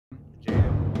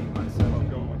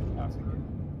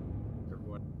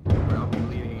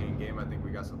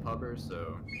got some pubbers, so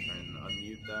try and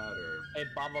unmute that or. Hey,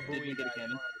 Baba Booey. Did we get a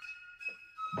cannon?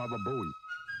 Baba Booey.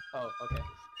 Oh, okay.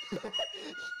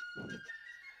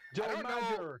 Joe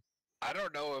Major. I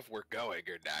don't know if we're going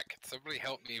or not. Can somebody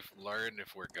help me learn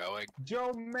if we're going?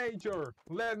 Joe Major,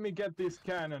 let me get this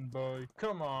cannon, boy.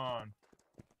 Come on.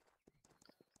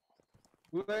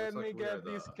 Let me get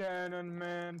this cannon,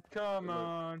 man. Come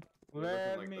on.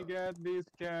 Let me get this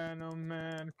cannon,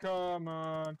 man. Come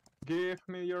on. Give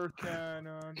me your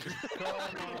cannon. Come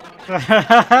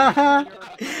on.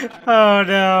 Oh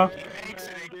no. It makes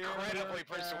an incredibly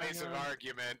persuasive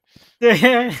argument. Give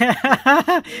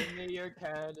me your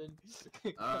cannon.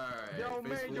 Alright, Joe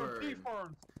face Major forward.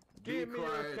 T-Forms. Be Give me your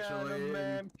quiet, cannon, Chilean.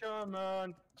 man. Come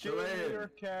on. Give me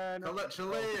your cannon.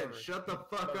 Chilean, shut the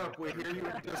fuck up. We hear you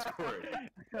in Discord.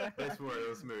 Face forward,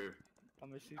 let's move.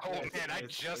 Oh man, I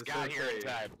just got here in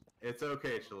time. It's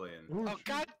okay, Chilean. Oh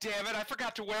god damn it, I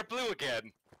forgot to wear blue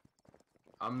again.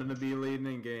 I'm gonna be leading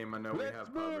in game. I know we Let's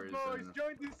have move, pubbers. boys! And...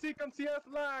 Join the second CS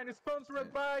line,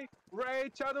 sponsored by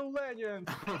Raid Shadow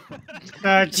Legends.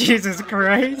 Jesus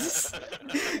Christ.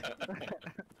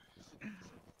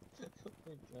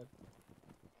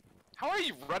 How are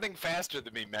you running faster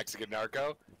than me, Mexican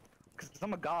narco? Cause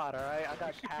I'm a god, alright? I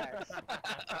got packs.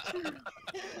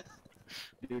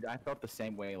 Dude, I felt the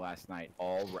same way last night.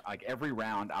 Like every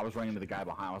round, I was running into the guy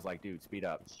behind. I was like, dude, speed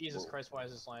up. Jesus Christ, why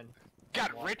is this line?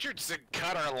 God, Richardson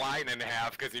cut our line in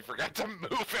half because he forgot to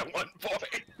move at one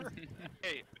point.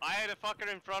 Hey, I had a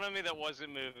fucker in front of me that wasn't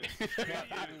moving.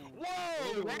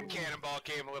 Whoa! That cannonball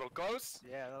came a little close.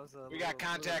 Yeah, that was a We got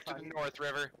contact to the north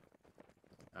river.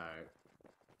 Alright.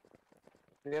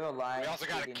 We have a line. We also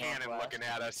got a leading cannon northwest. looking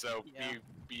at us, so Yeah.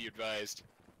 be advised.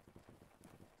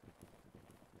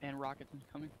 And rockets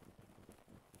coming.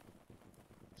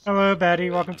 Hello, Batty.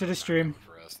 Welcome to the stream.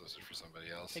 For us, those are for somebody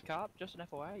else. Hey, cop, just an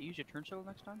FYI, use your turn signal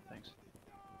next time. Thanks.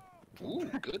 Ooh,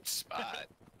 good spot.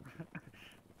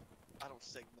 I don't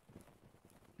signal.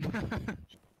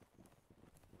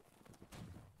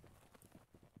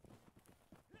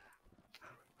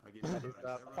 That is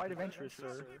quite adventurous,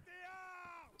 sir.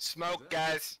 Smoke,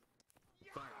 guys.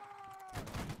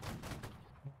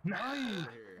 Nice!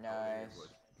 Nice.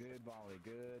 Good volley,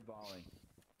 good volley.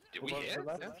 Did we hit?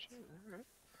 left? No.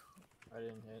 I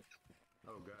didn't hit.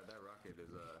 Oh god, that rocket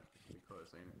is pretty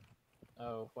close, ain't it?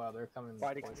 Oh, wow, they're coming.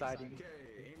 Quite towards us. exciting.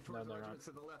 Okay, aim No, towards they're not.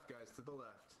 to the left, guys, to the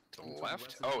left. To Aim the to left?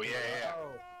 west Oh, and to yeah, the yeah, left.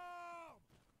 Oh,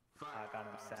 Fire. I got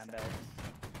him sandbags.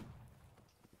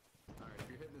 Alright, if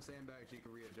you're hitting the sandbags, you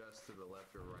can readjust to the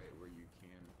left or right where you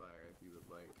can fire if you would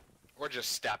like. Or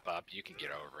just step up. You can get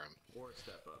over him. Or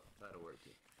step up. That'll work too.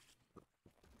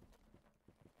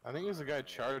 I think there's a guy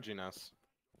charging us.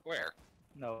 Where?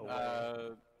 No.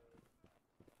 where?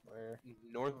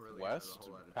 Northwest,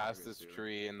 whole lot of past targets, this do we?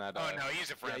 tree in that. Oh no, he's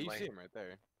a Yeah, friendly. you see him right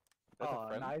there. That's a Oh,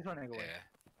 friend. nice running away.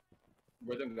 Yeah.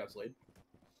 Where them guys laid?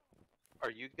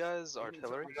 Are you guys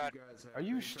artillery? Are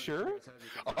you sure?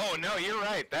 Oh no, you're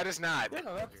right. That is not. Yeah,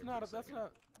 no, that's not. That's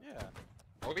not. Yeah.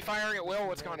 Are we firing at will?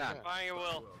 What's going on? Firing at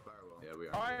will. Yeah, we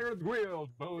are. Iron wheels,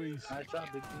 boys! Nice job,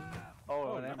 Big Bean.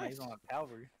 Oh, and then nice. he's on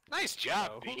cavalry. Nice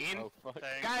job, Oh, Bean. oh, fuck.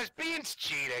 Guys, Bean's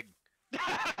cheating.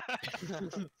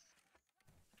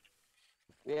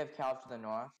 We have Cal to the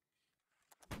north.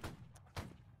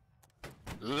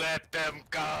 Let them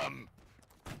come.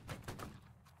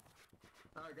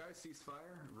 Alright guys,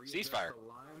 ceasefire. Ceasefire. The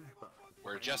line.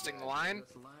 We're adjusting the line.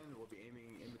 Adjust the line. We'll be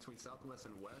aiming in between southwest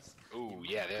and west. Ooh,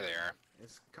 yeah, there they are.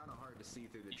 It's kind of hard to see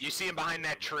through the. You see 'em behind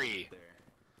that tree. There.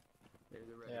 There's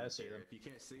a red Yeah, I right see there. them. If you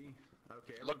can't see,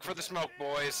 okay. Look for the smoke,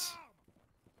 boys.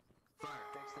 Fire.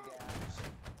 Fix the gas.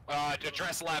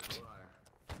 Address left. Fire.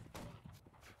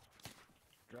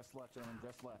 Dress left, gentlemen.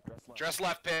 Dress left. Dress left. Dress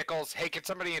left, Pickles. Hey, can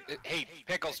somebody... Hey,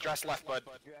 Pickles, dress left, bud.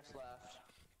 Dress left.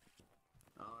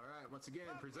 Alright, once again,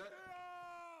 present.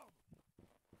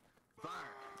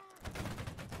 Fire.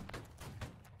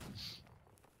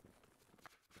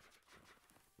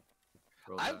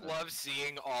 I love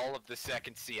seeing all of the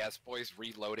second CS boys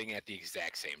reloading at the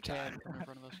exact same time. In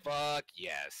front of us. Fuck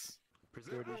yes.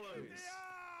 Present boys.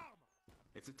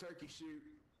 It's a turkey shoot.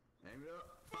 Aim it up.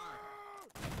 Fire.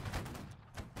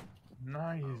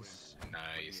 Nice.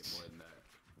 Nice. More than that.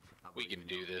 We can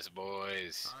do this,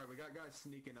 boys. Alright, we got guys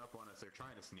sneaking up on us. They're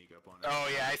trying to sneak up on us. Oh,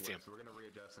 yeah, I see 'em. So we're gonna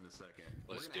readjust in a second.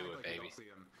 Let's We're gonna do act it, like we baby. don't see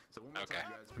 'em. So one more Okay.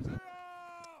 time, guys. Present.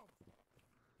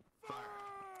 Fire.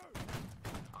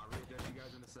 I'll readjust you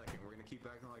guys in a second. We're gonna keep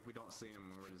acting like we don't see them,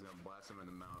 and we're just gonna blast them in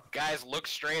the mouth. Guys, look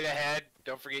straight ahead.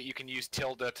 Don't forget you can use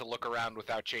tilde to look around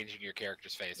without changing your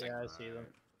character's facing. Yeah, I see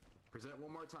them. Present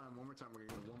one more time. One more time. We're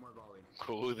gonna do one more volley.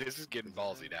 Ooh, this is getting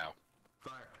ballsy now.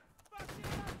 Fire.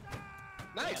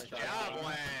 Nice job,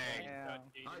 Wang. Yeah.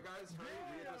 Alright guys, hurry,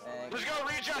 readjust. Thanks. Let's go,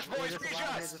 readjust, boys,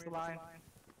 readjust. Just the line.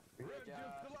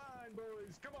 Readjust the line,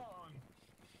 boys. Come on.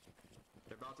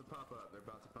 They're about to pop up. They're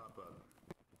about to pop up.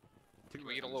 Can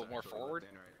we get a little more forward?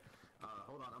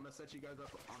 Hold on, I'm gonna set you guys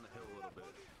up on the hill a little bit.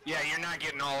 Yeah, you're not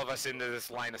getting all of us into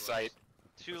this line of sight.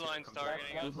 2 lines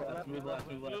targeting us. Move left.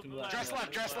 Dress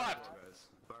left, dress left.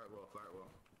 Fire at will, fire at will.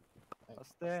 I'll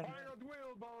stand. Fire at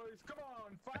will, boys. Come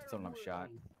on. Fire I still don't have a shot.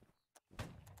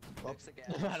 Fix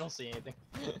again. I don't see anything.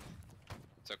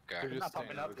 It's okay. They're just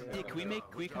popping standing up. over Hey, there. can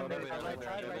we come There back they are, right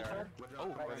side, there right they side? are.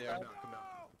 Oh, there they are.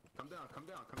 Come down. Come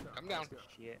down. Let's go.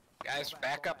 Shit. Guys,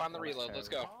 back up on the reload. Let's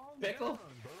go. Pickle.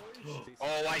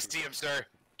 Oh, I see him, sir.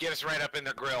 Get us right up in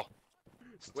the grill.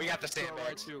 We got the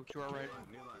sandbags. To our right.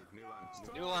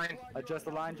 New line. Adjust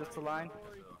the line, just the line.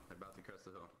 They're about to crest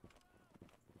the hill.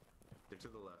 They're to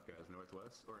the left, guys.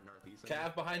 Northwest or northeast.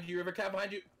 Cav behind you, River. Cav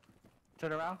behind you.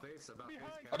 Turn around.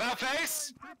 About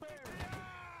face.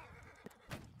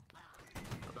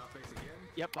 About face again.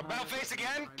 Yep. About face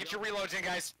again. Get your reloads in,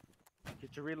 guys.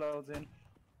 Get your reloads in.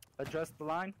 Adjust the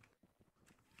line.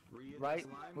 Right.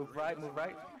 Move right. Move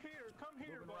right. Come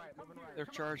here, boy. Come here. They're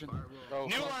charging. New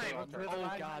line.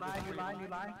 Oh God. New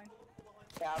line.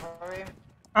 Cavalry.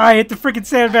 I hit the freaking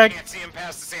sandbag. Can't see him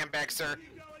past the sandbag, sir.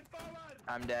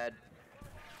 I'm dead.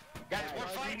 Guys, we're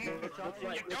fighting. Don't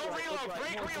reload.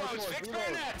 Break reloads. Fix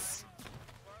bayonets.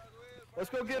 Let's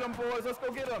go get them, boys. Let's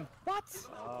go get them. What?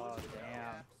 Oh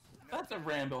damn. That's a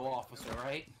Rambo officer,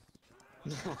 right?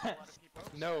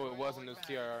 No, it wasn't. It was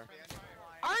TRR.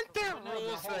 Aren't there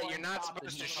rules that you're not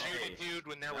supposed to shoot a dude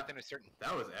when they're within a certain?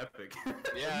 That was epic.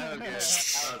 Yeah, that was good.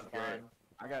 That was great.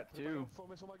 I got 2.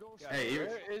 Hey, even,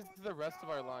 Where is the rest of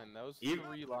our line? That was Even-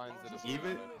 3 lines. That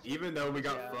is even though we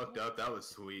got fucked up, that was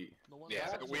sweet. Yeah,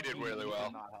 we did really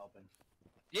well. Not helping.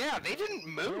 Yeah, they didn't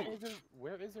move.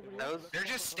 Where is everybody else? They're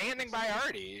just standing by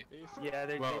Artie. Yeah,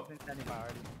 they've Well- been standing by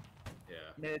already. Yeah.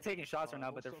 I mean, they're taking shots right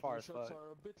now, but they're far as fuck.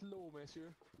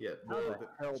 Yeah. How the The,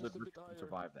 hell did Richardson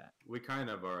survive that? we kind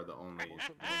of are the only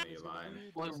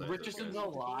line. Like, besides Richardson's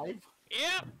those guys.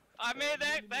 Yep, alive? I made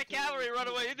that cavalry run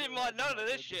away. He didn't want none of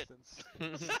this shit.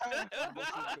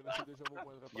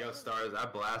 Yo, Stars, I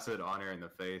blasted Honor in the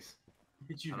face.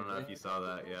 Did you I don't know if you saw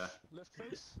that. Yeah.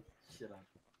 Shit on.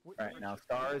 Alright, now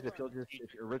Stars, if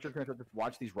Richard can just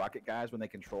watch these rocket guys when they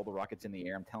control the rockets in the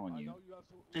air, I'm telling you.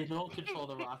 They don't control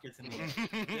the rockets in the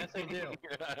air. Yes, they do.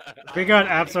 We got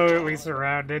absolutely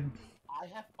surrounded. I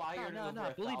have fired over No,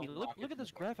 1,000 believe me. Look at rockets this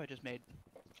in graph I just made.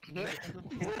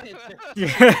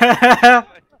 Yeah.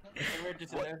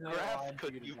 Richardson, What there's no graph line for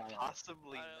could you to you die on.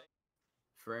 possibly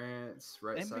France,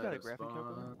 right Anybody side got a of graphic spawn.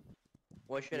 open?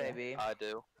 What should I be? I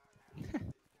do.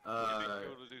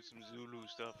 To do some Zulu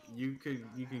stuff. You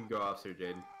can go, Officer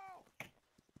Jaden.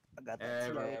 I got that.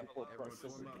 Everyone, Yeah. everyone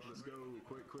form up. Let's go.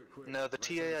 Quick. No, the Right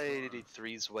side of spawn.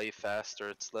 TI-83 is way faster.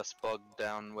 It's less bogged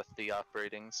down with the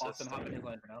operating Austin, system. hop in his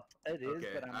line for now. It is, Okay,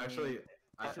 but I mean, actually,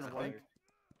 I it's just think. weird.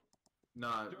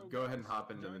 Nah, go ahead and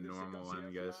hop into the normal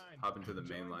line, guys. Hop into the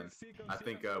main line. I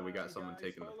think we got someone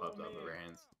taking the pubs out of our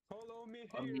hands. Follow me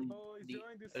I here, mean, boys.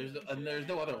 Join the there's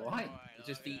no other line. It's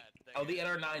just the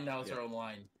NR9 now is their own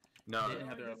line. No, They didn't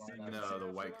have their own line. no, the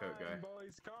white coat guy.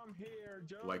 Boys, come here.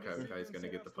 Join White the coat guy's gonna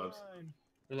get the pubs. line.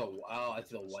 There's a I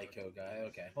see the white coat guy.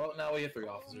 Okay. Well, now we have 3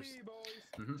 Follow officers. me, boys.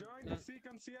 Mhm. Join the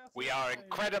CCS We are line.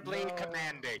 incredibly No.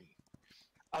 commanding.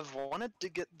 I've wanted to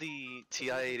get the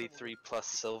TI-83 Plus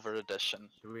Silver Edition,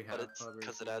 Do we but have it's pub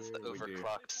because it has the here? We do.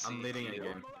 overclocked I'm leading it CPU.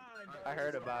 again. I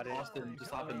heard about it. Austin,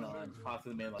 just hop in the line. Hop to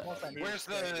the main line. Where's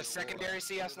the secondary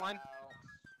CS line?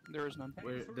 There is none.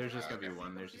 There's just gonna be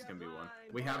one. There's just gonna be one.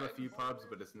 We have a few pubs,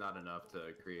 but it's not enough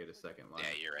to create a second line.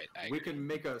 Yeah, you're right. I We agree. can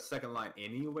make a second line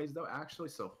anyways, though. Actually,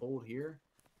 so hold here.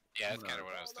 Yeah, that's kind of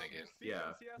what I was thinking.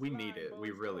 Yeah, we need it.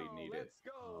 We really need it.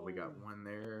 We got one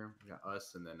there. We got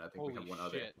us, and then I think we have one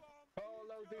other.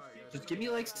 Just give me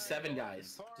like 7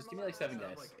 guys. Just give me like 7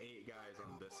 guys. Like 8 guys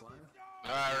on this line.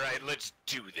 All right, let's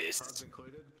do this. Pubs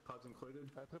included. Pubs included.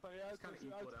 Just kind of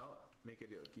equal it out. Make it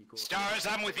equal. Stars,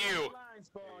 I'm with you.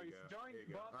 There you go. There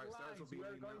you go. All right, Stars will be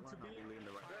leading that line. I'll be leading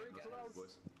the right line.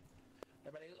 Boys.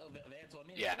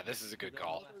 Yeah, this is a good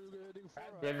call.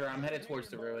 River, I'm headed towards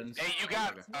the ruins. Hey, you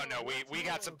got? Oh no, we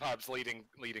got some pubs leading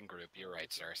group. You're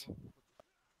right, Stars.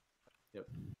 Yep.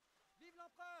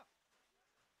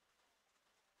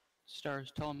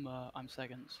 Stars, tell him I'm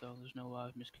second, so there's no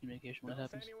miscommunication when it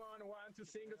happens. Anyone want to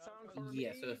sing a song for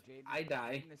Yeah, me? so if I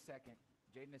die, Jaden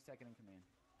is second in command.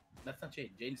 that's not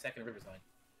Jaden. Jaden's second in River's line.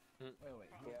 Wait.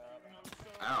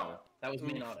 Ow. That was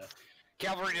me and Otto.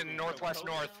 Cavalry to the northwest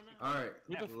north. All right.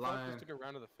 Who the fuck Line. just took a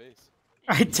round of the face?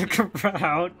 I took a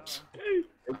route.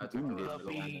 I took a Ooh, route.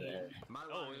 My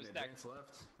Oh, line, it was that- advance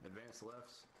left. Advance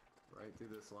left. Right through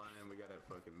this line. We gotta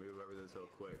fucking move over this hill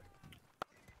quick.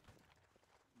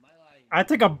 I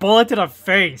took a bullet to the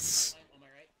face.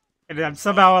 And I'm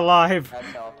somehow alive. That's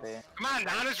healthy. Come on,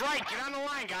 down is right. Get on the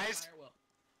line, guys.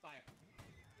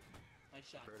 Nice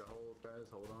shot. Prepare to hold, guys.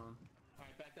 Hold on.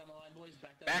 Alright, back down the line, boys.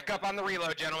 Back up on the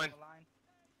reload, gentlemen.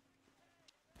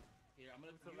 Here, I'm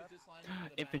gonna use this line. to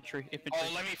the Infantry, back. infantry.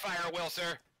 Oh, let me fire a will,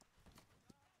 sir.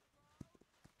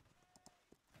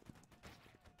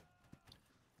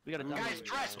 We gotta Guys,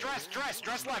 dress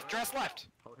left.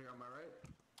 Hold here on my right.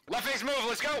 Left face move,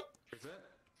 let's go. Present.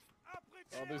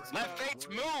 Oh, there's Left face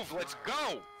move, let's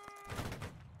go.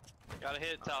 Gotta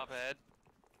hit top head.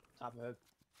 Top head.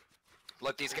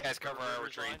 Let these guys cover our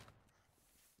retreat.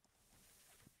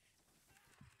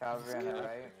 Cavalry on the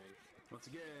right. Once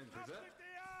again, present.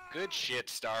 Good shit,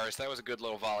 Stars. That was a good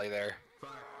little volley there. Fire.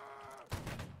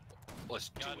 Let's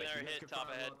do Got it. there, hit top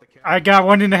head. I got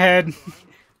one in the head.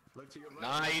 Look to your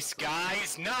right. Nice,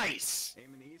 guys, nice.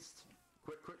 Aiming east.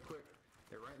 Quick.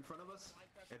 They're right in front of us.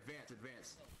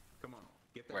 Advance. Come on.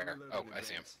 Get that Where? reload Oh, and I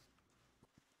see him. advance.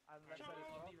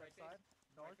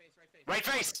 Right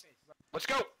face. Let's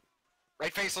go.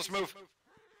 Right face, let's move.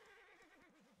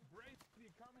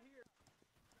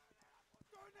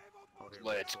 Hold here.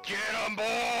 Let's get them,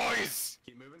 boys.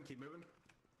 Keep moving.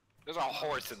 There's a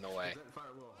horse in the way. Present. Fire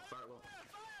will.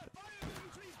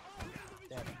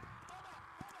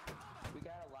 We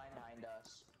got a line behind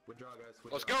us. Withdraw,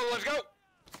 guys. Let's go.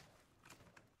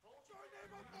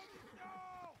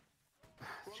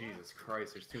 Jesus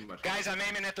Christ, there's too much. Guys, I'm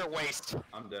aiming at their waist.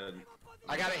 I'm dead.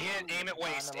 I gotta hit, aim at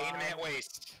waist,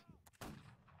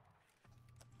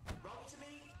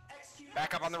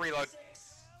 Back up on the reload.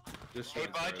 Just Hey,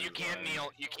 transfer bud, you the can't line.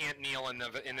 kneel. You can't kneel in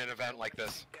an event like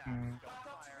this.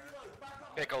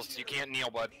 Pickles, you can't kneel,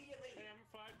 bud.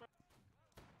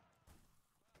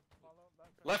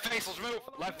 Left face, let's move.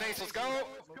 Left face, let's go.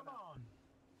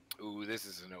 Ooh, this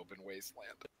is an open wasteland.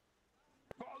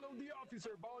 Follow the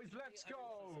officer, boys. Let's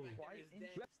go.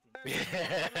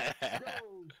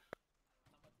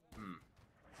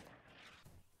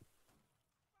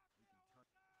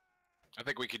 I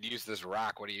think we could use this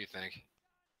rock. What do you think?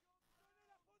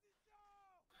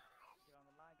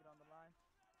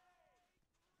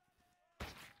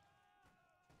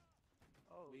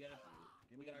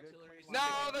 We got artillery. No,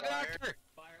 the doctor!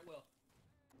 Fire at will.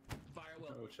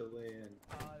 Oh, Chilean.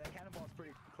 That cannonball's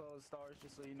pretty close, Stars,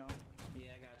 just so you know.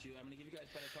 Yeah, I got you. I'm gonna give you guys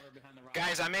better cover behind the rock.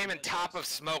 Guys, I'm aiming top of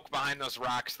smoke behind those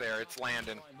rocks there. It's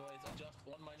landing. Adjust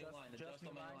on my new line. Adjust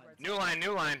on my new line.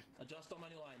 New line. Adjust on my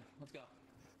new line. Let's go.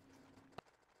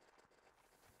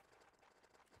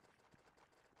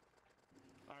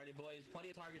 Alrighty, boys. Plenty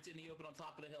of targets in the open on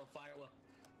top of the hill. Fire well.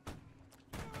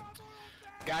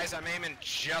 Guys, I'm aiming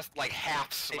just like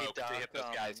half smoke to hit those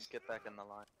guys. Get back in the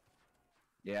line.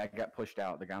 Yeah, I got pushed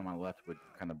out. The guy on my left would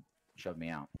kind of shove me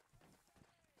out.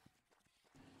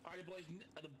 Alright, boys,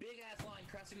 the big ass line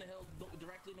cresting the hill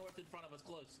directly north in front of us,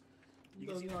 close. You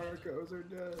Those narcos are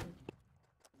dead.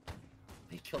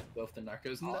 They killed both the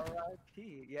narcos.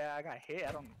 R.I.P. Yeah, I got hit.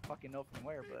 I don't fucking know from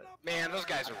where, but. Man, those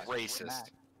guys are racist.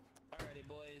 Alrighty,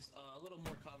 boys, a little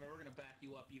more cover. We're gonna back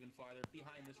you up even farther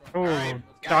behind this rock. Ooh, Alright,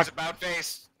 guys, about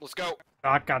face. Let's go.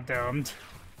 Doc got domed.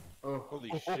 Oh, Holy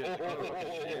shit.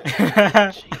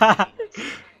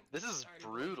 This is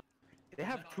brutal. They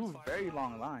have two very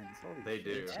long lines. Holy They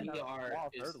shit. do. And a TR small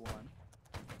is- third one.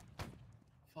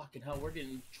 Fucking hell, we're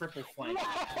getting triple flanked.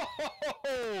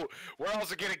 We're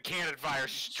also getting cannon fire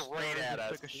straight at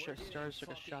us. Stars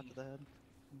took a shot to the head.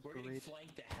 We're getting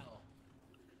flanked to hell.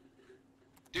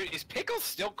 Dude, is Pickles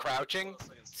still crouching?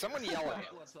 Someone yell at him.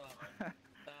 What's up?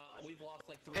 We've lost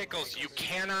like 3 Pickles, you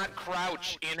cannot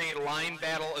crouch in a line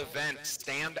battle event.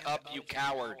 Stand up, you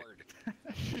coward.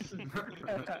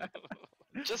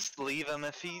 Just leave him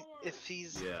if the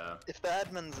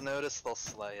admins notice, they'll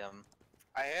slay him.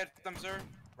 I hit them, sir.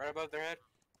 Right above their head.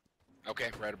 Okay,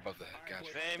 right above the head.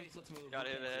 Gotcha. Fame. Got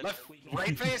hit in. Left,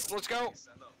 right face, let's go.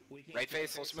 Right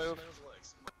face, let's move.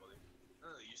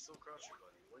 You're still crouching,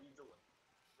 buddy. What are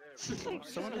you doing?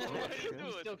 Someone is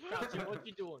still crouching. What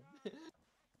you doing?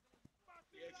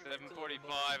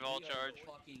 745 all charge.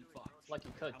 Like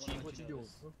you could, Chief. What you doing?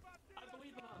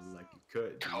 like you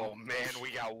could. Oh man,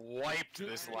 we got wiped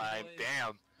this line.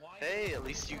 Damn. Hey, at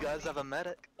least you guys have a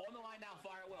medic. On the line now,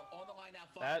 fire well. On the line now,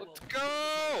 fire well. Let's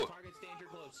go! Target's danger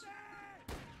close.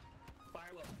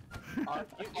 Fire well.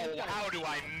 Oh, how do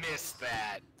I miss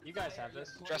that? You guys have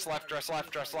this. Dress left, dress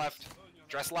left, dress left.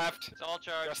 Dress left. It's all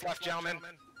charge. Dress left, gentlemen.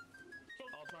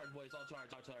 All charge.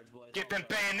 Get them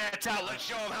bayonets out. Let's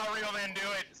show them how real men do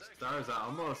it. Stars, I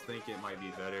almost think it might be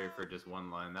better for just one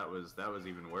line. That was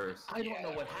even worse. I don't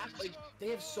know what happened. Like, they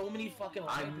have so many fucking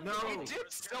lines. I know. They did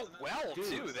so well,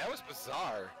 too. That was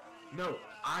bizarre. No,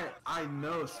 I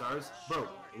know, Stars. Bro,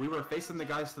 we were facing the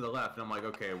guys to the left, and I'm like,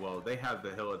 okay, well, they have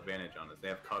the hill advantage on us. They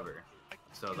have cover.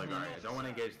 So I was like, alright, I don't want to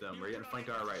engage them. We're getting flanked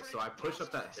to our right. So I push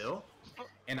up that hill,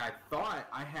 and I thought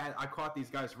I caught these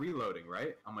guys reloading,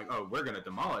 right? I'm like, oh, we're gonna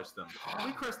demolish them.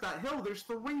 We crest that hill, there's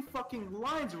 3 fucking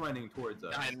lines running towards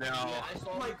us. I know. Yeah, I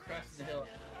saw them crest the hill.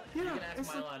 You can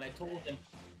ask my line. I told them,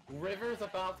 River's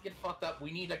about to get fucked up.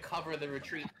 We need to cover the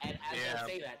retreat. And as I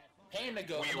say that, Panda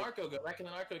goes, Narco goes, Reckon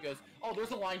the Narco goes, oh,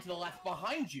 there's a line to the left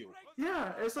behind you.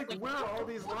 Yeah, it's like, where are all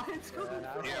these lines coming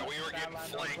from? Yeah, we were getting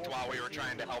flanked while we were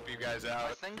trying to help you guys out.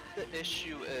 I think the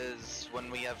issue is when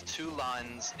we have 2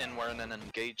 lines and we're in an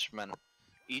engagement,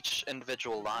 each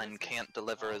individual line can't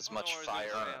deliver as much fire.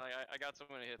 I got so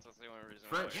many hits, that's the only reason.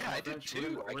 Yeah, I did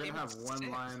too. We're gonna have one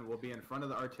line, we'll be in front of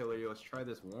the artillery. Let's try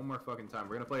this one more fucking time.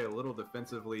 We're gonna play a little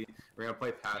defensively, we're gonna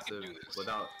play passive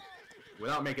without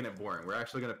making it boring. We're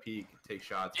actually gonna peek, take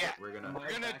shots. Yeah, we're gonna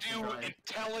do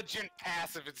intelligent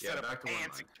passive instead of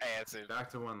fancy passive.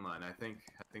 Back to one line. I think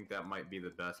that might be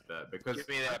the best bet because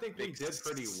I think we did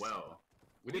pretty well.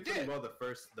 We did pretty well the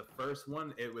first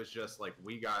one. It was just like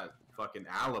we got fucking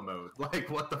Alamo'd. Like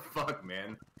what the fuck,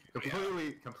 man?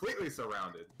 Completely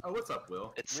surrounded. Oh, what's up,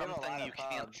 Will? It's something you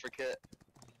can't forget.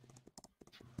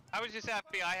 I was just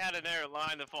happy I had an air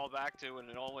line to fall back to and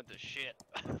it all went to shit.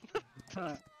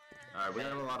 Alright, we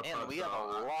have a lot of pubs. We have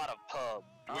a lot of pubs.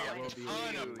 We have a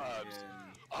ton of pubs.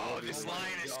 Oh, this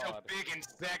line is so big and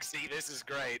sexy. This is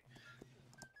great.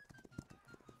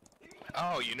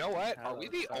 Oh, you know what? Are we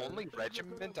the only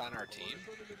regiment on our team?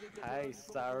 Hi,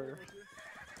 Sour.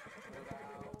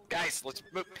 Guys, let's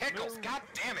move. Pickles! God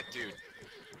damn it, dude!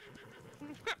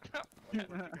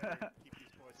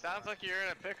 Sounds like you're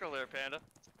in a pickle there, Panda.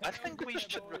 I think we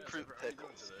should recruit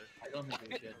Pickles. I don't think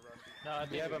we should. No,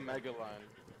 we have a mega line.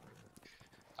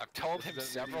 I've told him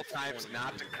several times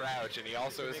not to crouch, and he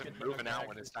also isn't moving out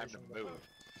when it's time to move.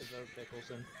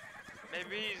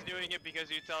 Maybe he's doing it because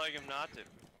you're telling him not to.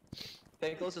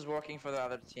 Pickles is working for the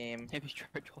other team. Have you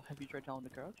tried telling him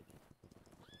to crouch?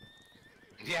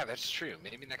 Yeah, that's true.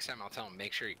 Maybe next time I'll tell him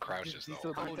make sure he crouches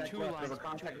though.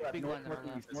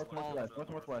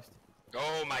 Northwest.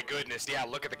 Oh my goodness, yeah,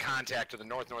 look at the contact to the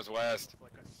northwest.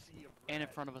 And in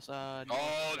front of us,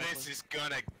 oh, this is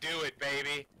gonna do it,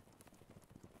 baby!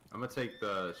 I'm gonna take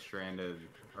the stranded,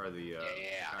 or the, yeah.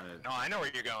 No, I know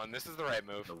where you're going. This is the right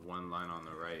move. The one line on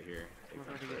the right here.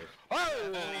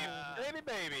 Oh,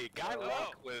 baby! Guy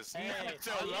Luck was not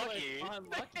so lucky. I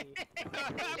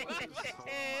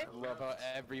love how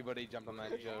everybody jumped on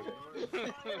that joke.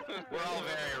 We're all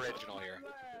very original here.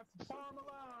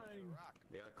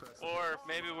 Or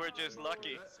maybe we're just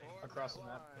lucky. Across the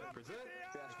map.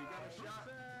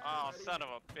 Oh, son of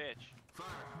a bitch.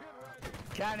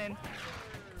 Cannon!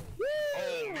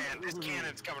 Oh man, this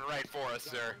cannon's coming right for us,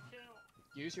 sir.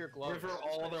 Use your gloves. River,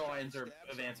 all their lines are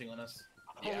advancing on us.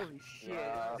 Yeah. Holy shit.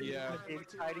 Yeah.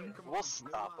 It's hiding. We'll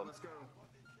stop them.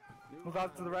 Move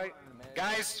out to the right.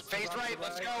 Guys, face right,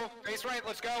 let's go. Face right,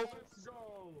 let's go.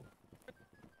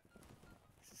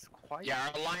 This is quiet. Yeah,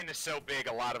 our line is so big,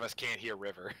 a lot of us can't hear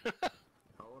River.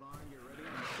 Hold on, get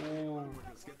ready. Ooh.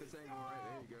 Let's get this angle right.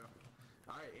 There you go.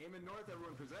 Alright, aiming north,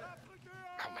 everyone present.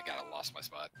 Oh my god, I lost my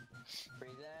spot.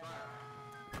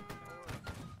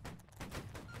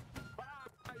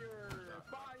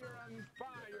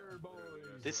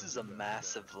 This is a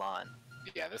massive line.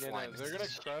 Yeah, this line is... They're gonna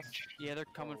cross. Yeah, they're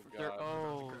coming from there.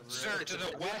 Oh, sir, to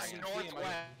the west,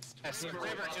 northwest.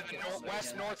 River to the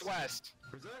west, northwest.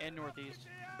 and northeast.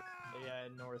 Yeah,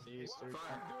 northeast.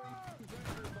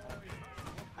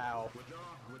 Ow.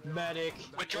 Medic.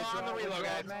 Withdraw on the reload,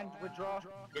 guys. Withdraw.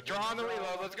 Withdraw on the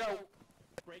reload, let's go.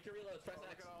 Break your reloads, press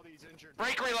X.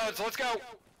 Break reloads, let's go.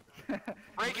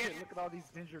 Break it. Look at all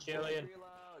these ninja. Killian.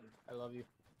 I love you.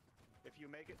 If you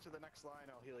make it to the next line,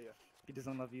 I'll heal you. He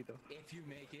doesn't love you though. If you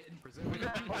make it.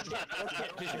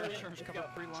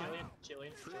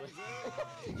 Chillian.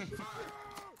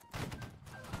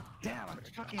 Damn, I'm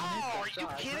fucking Oh, are you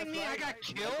kidding me? I got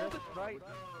killed? Right.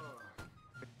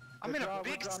 I'm in a Withdraw,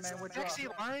 big, withdraw, man, withdraw. sexy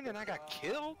line and I got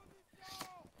killed?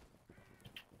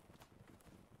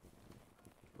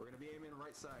 We're gonna be aiming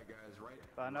right side, guys. Right.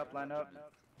 Line up, line up.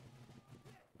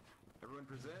 Everyone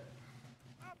present.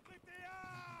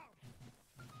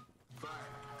 Fire.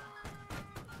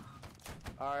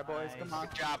 Alright, boys, come on.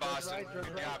 Good job, Austin. Right,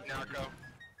 Good job, Narco.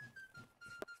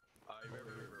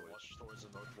 Watch towards the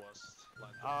northwest.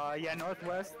 Yeah,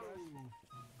 northwest.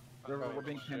 We're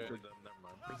being shit. pincered.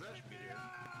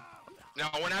 No,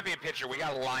 we're not being pitcher. We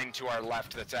got a line to our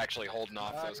left that's actually holding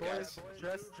off those guys.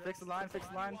 Fix the line, fix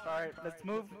the line. Alright, let's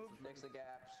move. Fix the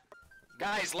gaps.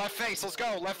 Guys, left face, let's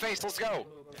go. Left face, let's go.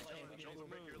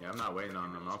 Yeah, I'm not waiting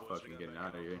on them. I'm fucking getting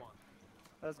out of here.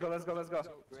 Let's go, let's go, let's go.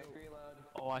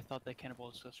 Oh, I thought they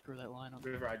cannibals, so screw that line up.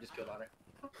 River, I just killed on it.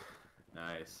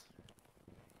 Nice.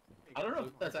 I don't know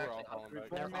if that's actually how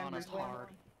They're on us hard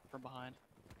from behind.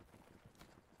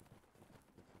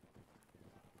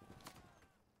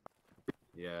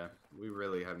 Yeah, we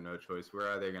really have no choice.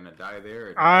 We're either gonna die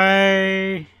there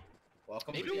or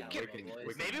Welcome Maybe to we the can. alley,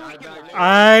 boys. Maybe we can.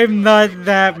 I'm not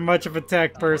that much of a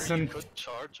tech person.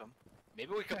 Charge them.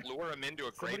 Maybe we could lure him into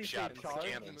a grape shot with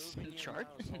cannons. Charge?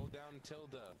 Hold down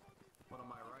tilde. What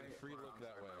am I right? Free look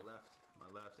that way. My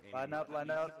left. Line up, line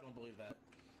up. I don't believe that.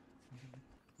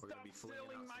 We're gonna be fleeing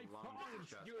out some long distance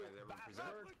shots. Guys,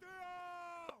 everyone present.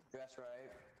 That's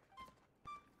right.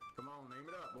 Come on, aim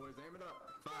it up, boys. Aim it up.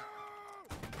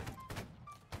 Fire.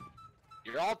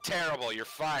 You're all terrible. You're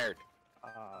fired.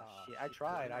 Shit, I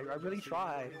tried. I really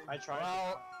tried. I tried.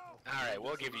 Well, all right,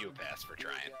 we'll give you a pass for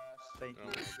trying. Thank Oh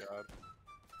you. my god.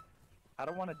 I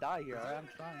don't want to die here. I'm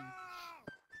trying.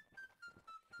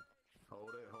 Hold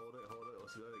it.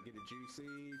 Let's let it get it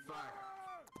juicy. Fire.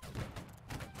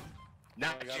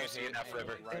 Not juicy enough,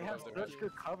 River. They have such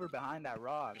good cover behind that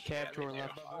rock. Cab to our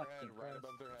left. Right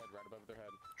above their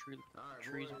head. Alright,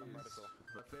 Trees boys. on the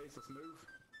Left face, let's move.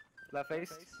 Left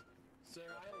face. Sir,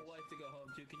 I have a wife to go home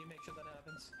to. Can you make sure that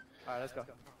happens? Alright, let's go.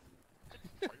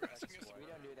 We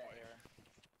don't do that here.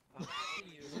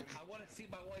 I want to see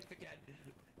my wife again.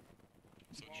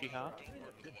 She hot?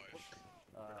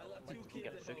 I left two You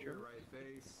got kids a at home. picture? Right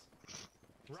face.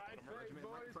 Right face, Regiment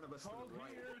right in front of us to Hold the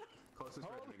right. here. Closest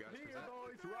Hold regiment, guys. here, Present.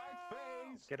 boys. Right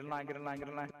face. Get in line, get in line, get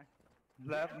in line.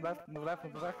 Left, left, move left,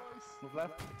 move left, move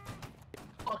left.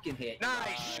 Fucking hit.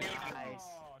 Nice shooting. Nice.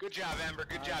 Good job, Ember.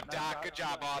 Good job, Doc. Good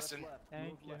job, Austin.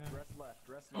 Thank you. Rest left,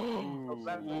 rest Ooh.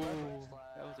 left.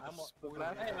 That was a Almost,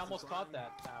 spoiler. hey, I almost caught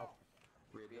that. Ow.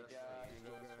 Readjust. Here you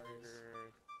go, guys.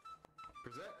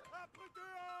 Present.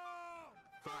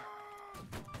 Fire.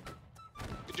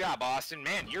 Good job, Austin.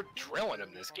 Man, you're drilling him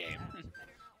this game.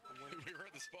 We were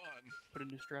at the spawn. Put a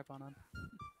new strap on him.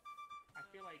 I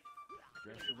feel like.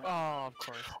 Oh, of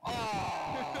course.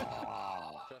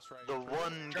 Oh. Just right. The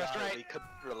one Just guy right. we could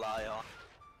rely on.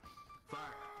 Fire.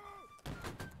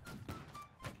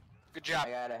 Good job.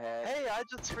 I got ahead. Hey, I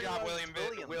just Good job, realized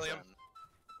William. William. then.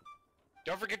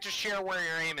 Don't forget to share where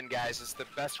you're aiming, guys. It's the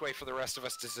best way for the rest of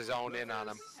us to zone in on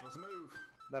him. Let's move.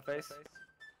 Left face.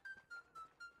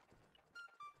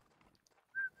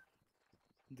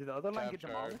 Did the other line Cap get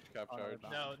charge. demolished? Cap Oh, charge.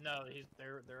 No,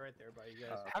 they're right there by you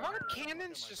guys. Have our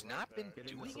cannons just not been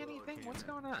doing anything? What's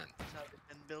going on?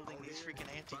 And building these freaking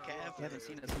anti-cav. I haven't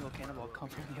seen a single cannibal come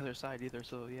from the other side either,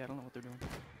 so yeah, I don't know what they're doing.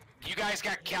 You guys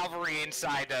got cavalry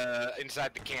inside the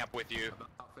camp with you.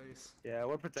 About face. Yeah,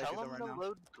 we're protecting Tell them him right to now.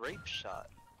 load grape shot.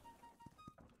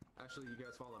 Actually, you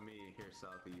guys follow me here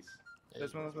southeast.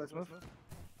 Let's move, let's move.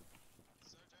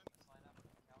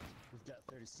 We've got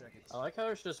 30 seconds. I like how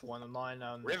there's just one line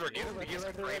on. River, get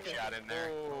some grape shot in there.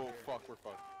 Oh fuck, we're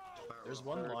fucked. There's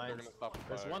one They're line. gonna stop the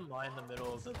There's fire. one line in the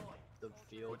middle of the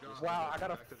field. just- Wow, I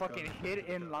got a fucking hit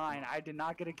in line. I did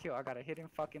not get a kill. I got a hit in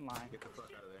fucking line. Get the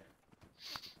fuck out of there.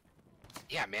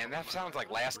 Yeah, man, that sounds like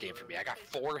last game for me. I got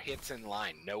 4 hits in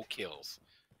line, no kills.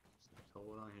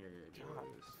 Hold on here, boys.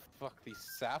 Fuck, these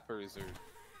sappers are.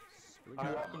 We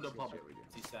Alright, got welcome to this public. shit we do.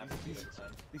 See Sam.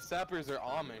 These sappers are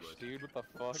Amish, dude. What the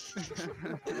fuck?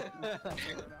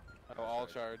 Oh, all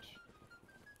charge.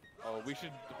 Oh, we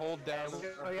should hold down.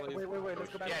 Oh yeah, wait,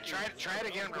 let's go back. Yeah, try it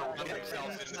again to get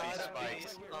themselves into these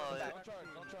spikes.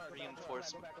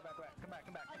 Reinforcement.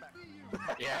 Come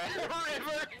back. Yeah,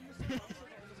 River!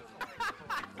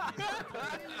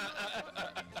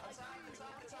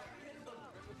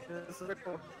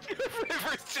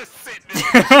 River's just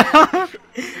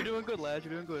sitting You're doing good, lads.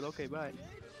 You're doing good. Okay, bye.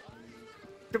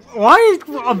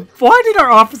 Why did our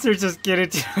officers just get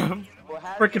into a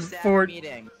freaking fort?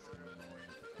 Meeting.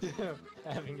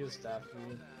 Having a staff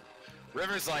meeting.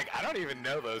 River's like, I don't even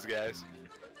know those guys.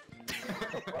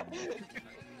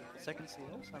 Second CS?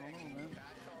 I don't know, man.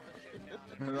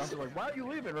 And the officer's like, why are you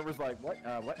leaving? River's like, what?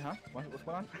 What? Huh? What's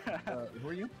going on? Who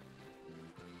are you?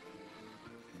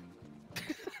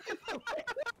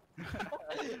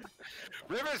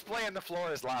 River's playing the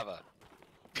floor is lava.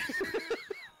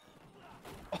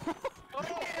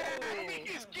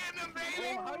 He's getting him,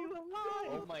 baby! How are you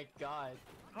alive? Oh my god.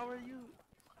 How are you?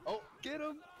 Oh, get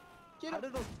him! How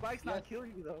did those spikes not kill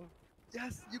you though?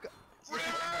 Yes, you got.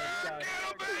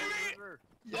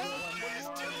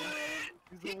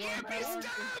 He can't be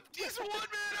stopped! He's a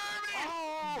one-man army!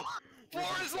 Oh! Floor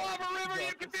is lava, River,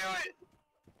 you can do it!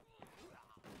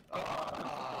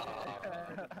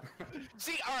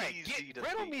 See, alright,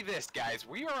 riddle me this, guys.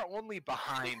 We are only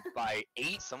behind by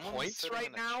 8 points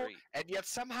right now, and yet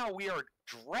somehow we are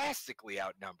drastically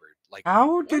outnumbered. Like,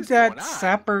 How did that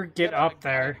sapper get up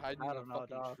there? I don't know,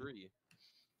 dog. Right?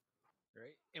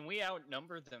 And we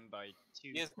outnumbered them by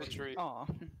 2. Yes, the tree. Aw.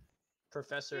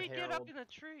 Professor He get Harold. up in the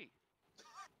tree.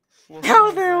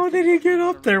 How the hell did he get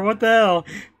up there? What the hell?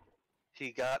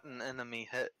 He got an enemy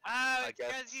hit. Oh, I it's guess.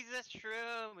 because he's a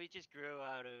shroom. We just grew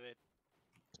out of it.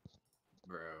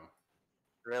 Bro.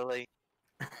 Really?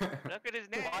 Look at his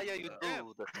name. Why are you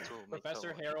do this to me?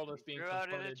 Professor Harold is being Grew out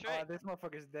of the confronted. tree. Oh, this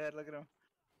motherfucker's dead. Look at him.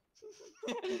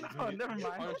 Oh, never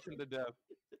mind. Punched him to death.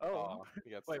 Oh. He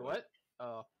got Wait, slayed. what?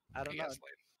 Oh, I don't know.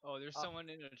 oh, there's someone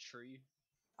in a tree.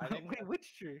 Wait,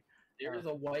 which tree? There's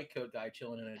a white coat guy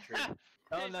chilling in a tree.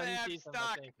 Oh He no, said he I'm sees him. I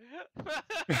stuck.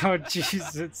 think. Oh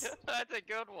Jesus! That's a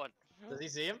good one. Does he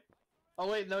see him? Oh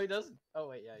wait, no, he doesn't. Oh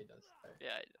wait, yeah, he does. Alright.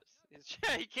 Yeah, he does.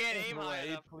 He can't aim high Wait,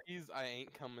 enough. please, I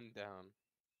ain't coming down.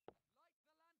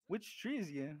 Which tree is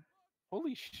he in?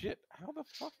 Holy shit! How the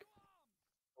fuck?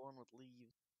 The one with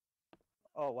leaves.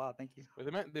 Oh wow, thank you.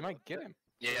 Wait, they might get him.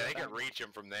 Yeah, they can reach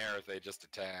him from there if they just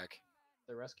attack.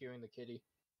 They're rescuing the kitty.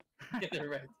 They're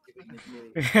rescuing the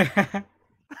kitty.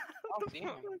 Oh,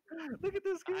 Damn. look at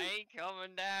this guy. I ain't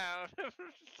coming down.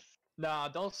 Nah,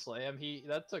 don't slay him.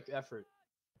 That took effort.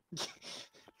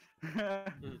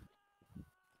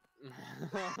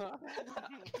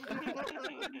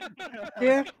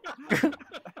 Yeah.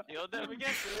 You'll never get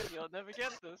this. You'll never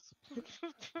get this.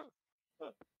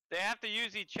 They have to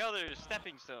use each other's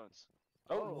stepping stones.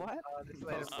 Oh, what?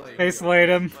 They slayed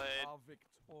him. Slayed.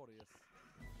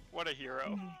 What a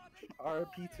hero.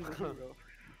 RP to the hero.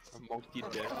 A monkey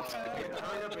dead.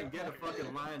 Hurry up and get a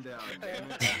fucking line down, damn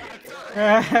it.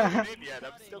 Yet.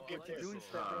 I'm still getting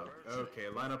Okay,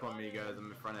 line up on me, guys.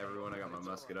 I'm in front of everyone. I got my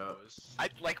musket up.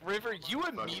 Like, River, you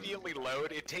immediately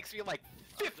load. It takes me like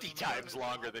 50 times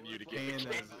longer than you to get And the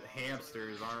those game.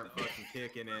 hamsters aren't fucking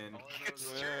kicking in.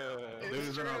 It's true. It's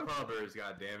Losing true. our pubbers,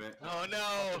 goddammit. Oh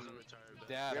no!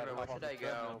 Dad, River, where should I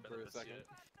go? For a second.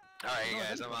 Alright,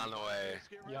 guys, I'm on the way.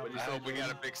 I hope we got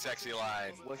a big sexy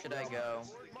line. Where should I go?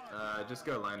 Just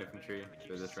go line infantry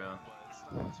for this round.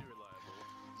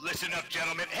 Listen up,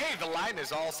 gentlemen. Hey, the line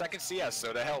is all second CS,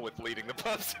 so to hell with leading the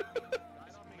pubs.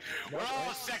 We're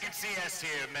all second CS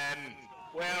here, men.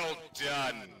 Well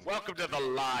done. Welcome to the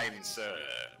line, sir.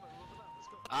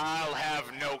 I'll have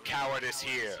no cowardice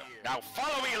here. Now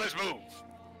follow me, let's move.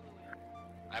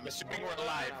 I'm assuming we're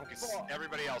alive because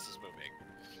everybody else is moving.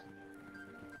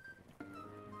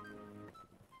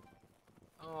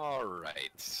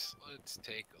 Alright, let's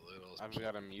take a little... I've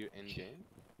got a mute in game.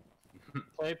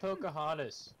 Play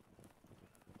Pocahontas.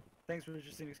 Thanks,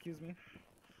 Richardson. Excuse me.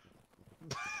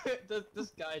 this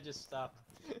guy just stopped.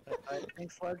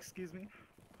 Thanks, Slug. Excuse me.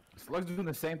 Slug's doing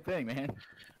the same thing, man.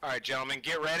 Alright, gentlemen,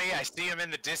 get ready. I see him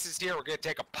in the distance here. We're gonna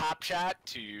take a pop shot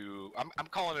to... I'm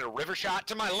calling it a river shot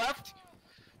to my left.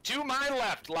 To my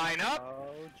left, line up.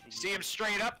 Oh, See him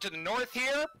straight up to the north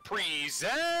here.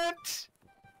 Present.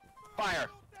 Fire.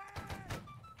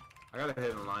 I got a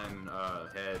hit in line,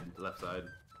 head, left side.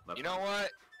 Left You know what?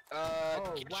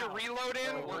 Get your wow. reload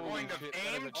in. Oh, We're holy going to shit,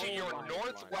 aim that is to a your line.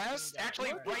 northwest.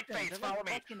 Actually, right face, follow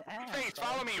me. Right face,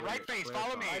 follow me. Right face,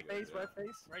 follow me. Right face, right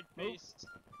face. Right face.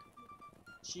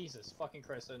 Jesus fucking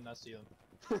Christ, I did not see him.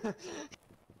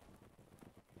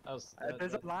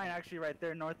 There's a line actually right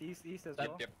there, northeast, east as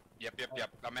well. Yep.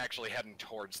 I'm actually heading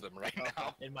towards them right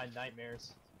now. in my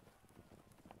nightmares.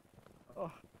 Oh,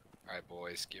 Alright,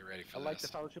 boys, get ready for I this. like the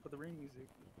Fellowship of the Ring music.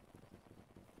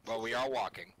 Well, we are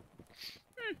walking.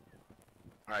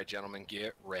 Alright, gentlemen,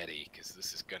 get ready, because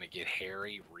this is gonna get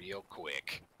hairy real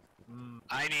quick.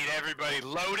 I need everybody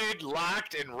loaded,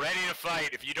 locked, and ready to fight.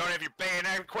 If you don't have your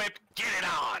bayonet equipped, get it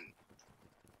on!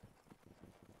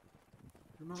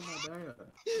 Come on, my bayonet.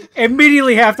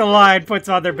 Immediately half the line puts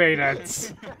on their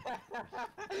bayonets.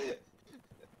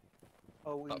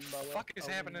 What the fuck is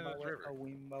happening in the river?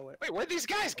 Wait, Wait, where'd these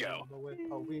guys go?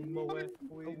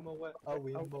 I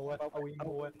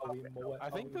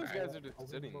think those guys are just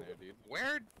sitting there, dude.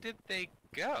 Where did they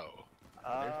go?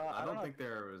 I don't think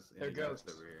there was any They're ghosts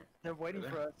ghosts. over here. They're waiting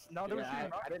for us. No, there was I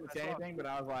didn't say anything, but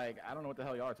I was like, I don't know what the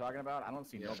hell y'all are talking about. I don't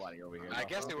see nobody over here. I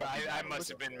guess I must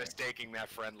have been mistaking that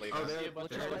friendliness. Oh, there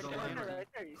was a line.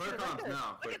 Clear comms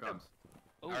now. Clear comms.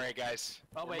 Alright, guys.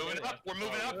 Oh, We're wait, moving yeah, up. We're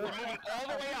moving up. We're moving all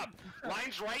the way up.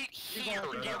 Line's right here.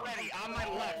 Get ready. On my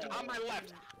left. On my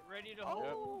left. ready to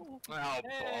hold. Oh,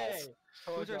 balls.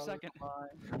 Who's our second?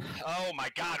 Oh my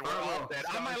god, we're all dead.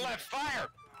 On my left, fire!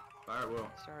 Fire Will.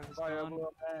 Fire at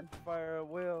will, man. Fire at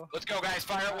will. Let's go, guys.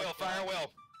 Fire at will, fire at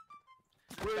will.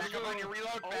 Back up on your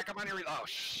reload, back up on your reload. Oh,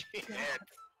 shit.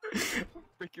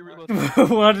 Break your reload.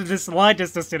 What did this line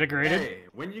just disintegrated? Hey,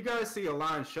 when you guys see a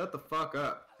line, shut the fuck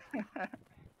up.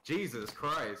 Jesus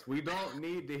Christ, we don't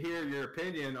need to hear your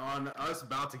opinion on us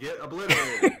about to get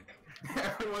obliterated.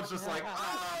 Everyone's just like,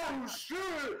 oh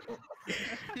shit!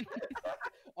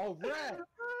 Oh, right.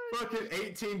 Fucking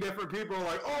 18 different people are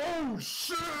like, oh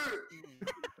shit!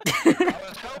 I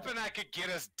was hoping I could get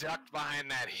us ducked behind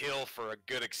that hill for a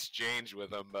good exchange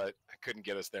with them, but I couldn't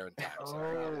get us there in time.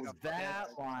 Sorry. Oh, that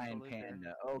line,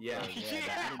 Panda. Okay, Yeah. I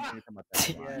didn't think about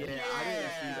that line. I didn't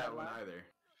see that one either.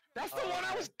 That's the one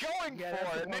I was going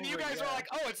for, and then you guys were like,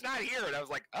 "Oh, it's not here," and I was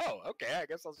like, "Oh, okay, I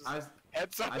guess I'll just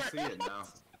head somewhere." I see it now.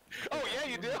 Oh yeah,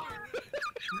 you do.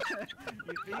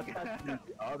 You think that's the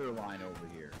other line over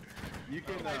here? You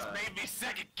can. You guys made me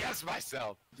second guess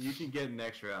myself. You can get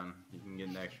next round. You can get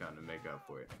next round to make up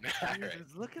for it.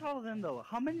 Jesus, look at all of them though.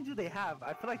 How many do they have?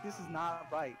 I feel like this is not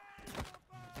right.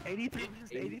 83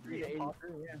 versus 83. Yeah.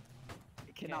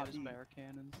 It cannot be. Spare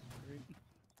cannons. Great.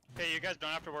 Hey, you guys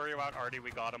don't have to worry about Artie.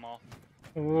 We got them all.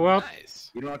 Well,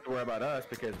 Nice. You don't have to worry about us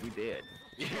because we did.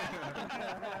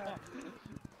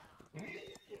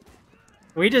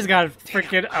 we just got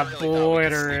freaking Damn, I really thought we could sneak into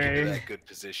obliterated. that good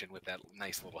position with that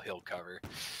nice little hill cover.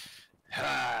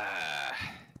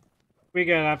 We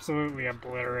got absolutely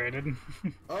obliterated.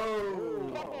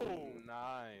 Oh,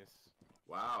 nice.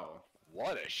 Wow.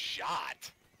 What a shot!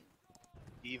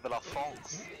 Vive la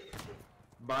France.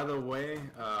 By the way,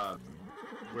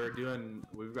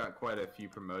 we've got quite a few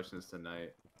promotions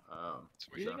tonight.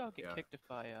 Do you think I'll get kicked if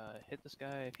I hit this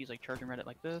guy if he's like charging Reddit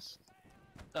like this?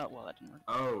 Oh, well, that didn't work.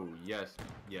 Oh, yes,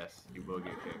 you will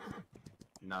get kicked.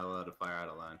 Not allowed to fire out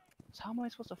of line. So how am I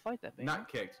supposed to fight that, baby?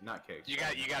 Not kicked. You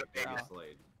got to pick Oh.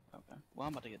 Slayed. Okay. Well,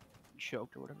 I'm about to get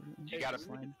choked or whatever. You gotta.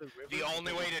 The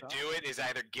only way to do it is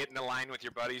either get in a line with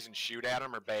your buddies and shoot at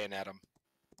them or bayonet them.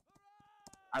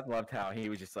 I loved how he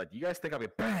was just like, "You guys think I'll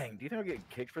get bang? Do you think I'll get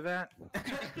kicked for that?"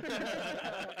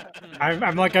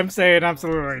 I'm saying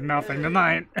absolutely nothing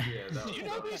tonight. Do you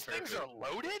know these things are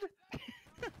loaded?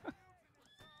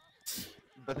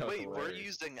 Wait, we're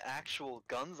using actual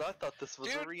guns? I thought this was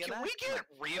a Dude, reenactment. can we get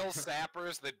real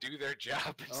sappers that do their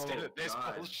job instead of this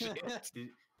bullshit?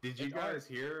 Did you guys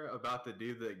hear about the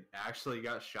dude that actually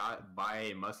got shot by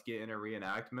a musket in a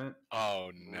reenactment? Oh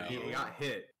no. He got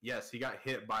hit. Yes, he got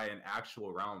hit by an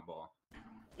actual round ball.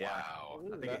 Yeah. Wow.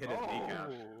 I think it hit his kneecap.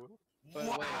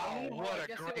 Wow, what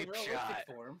a great shot.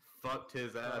 Fucked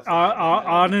his ass.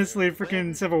 Honestly,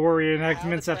 freaking Civil War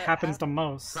reenactments that happens the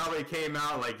most. Probably came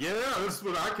out like, yeah, this is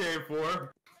what I came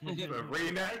for. A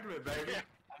reenactment, baby.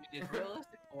 It's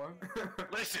realistic form.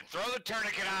 Listen, throw the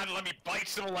tourniquet on, let me bite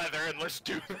some leather, and let's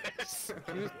do this.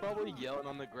 He was probably yelling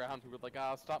on the ground. People were like,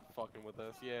 "Ah, stop fucking with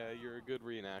us. Yeah, you're a good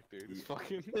reenactor." Just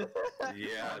fucking.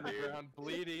 Yeah, on the dude. ground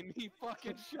bleeding. He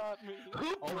fucking shot me.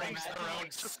 Who brings their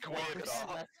own squibs?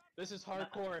 This is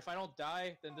hardcore. If I don't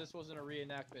die, then this wasn't a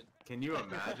reenactment. Can you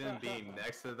imagine being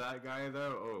next to that guy,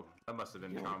 though? Oh, that must have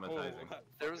been traumatizing.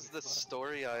 There was this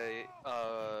story I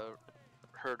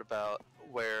heard about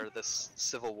where this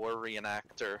Civil War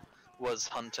reenactor was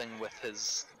hunting with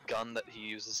his gun that he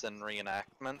uses in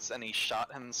reenactments, and he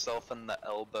shot himself in the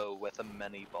elbow with a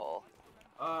mini ball.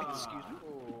 Excuse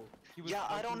me? Yeah,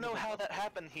 I don't know how that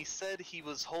happened. He said he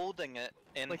was holding it,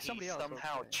 and Like he somebody else,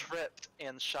 somehow tripped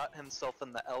and shot himself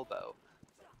in the elbow.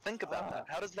 Think about that.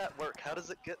 How does that work? How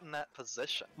does it get in that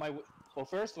position? Well,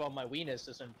 first of all, my weenus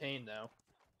is in pain now.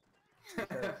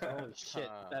 Because, holy shit,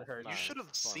 that hurt. You should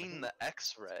have seen the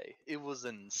X-ray. It was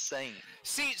insane.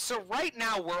 See, so right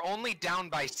now we're only down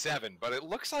by 7, but it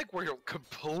looks like we're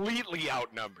completely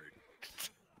outnumbered.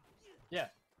 Yeah.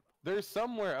 They're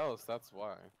somewhere else, that's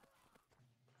why.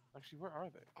 Actually, where are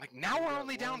they? Like, now we're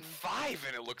only down 5,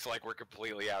 and it looks like we're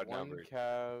completely outnumbered. One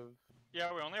Cav.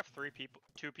 Yeah, we only have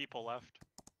 2 people left.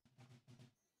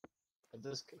 And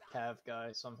this Cav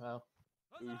guy somehow.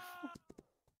 Oof.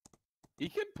 He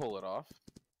can pull it off.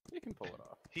 He can pull it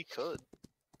off. He could.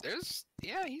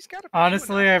 Yeah, he's got a.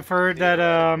 Honestly, I've heard that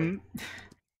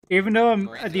even though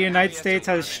the United States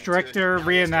has stricter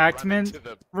reenactment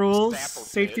rules,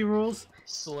 safety rules,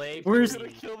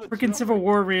 freaking Civil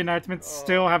War reenactments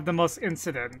still have the most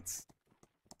incidents.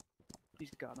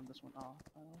 He's got him this one off.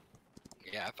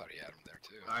 Yeah, I thought he had him there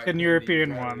too. Than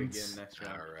European ones.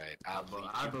 Alright, I'll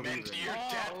lead you men to your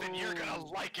death, and you're gonna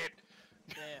like it.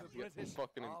 Get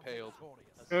fucking impaled.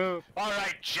 Oh.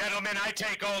 Alright, gentlemen, I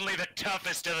take only the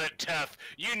toughest of the tough.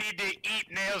 You need to eat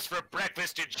nails for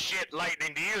breakfast and shit,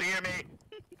 Lightning. Do you hear me?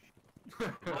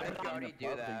 I already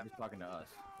do that. He's talking to us.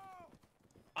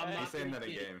 He's saying that in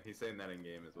game. He's saying that in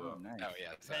game as well. Oh, nice. Oh, yeah.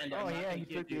 Sorry. Oh, yeah, he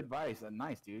took the advice.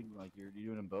 Nice, dude. Like, you're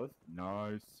doing them both?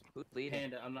 Nice. Who's leading?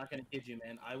 Panda, I'm not gonna kid you,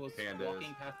 man. I was Panda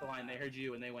walking past the line, they heard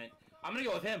you, and they went, I'm gonna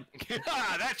go with him.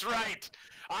 That's right.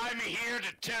 I'm here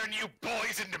to turn you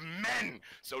boys into men.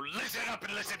 So listen up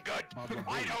and listen good.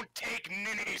 I don't take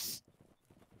ninnies.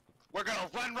 We're gonna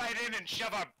run right in and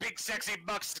shove our big sexy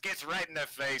muskets right in their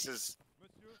faces.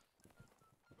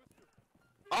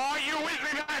 Are you with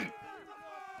me, men?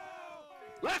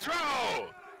 Let's roll!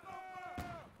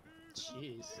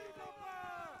 Jeez.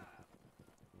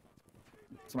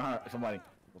 Somebody,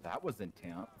 well, that was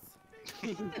intense.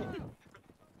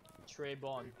 Trey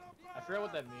Bond. I forgot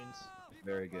what that means.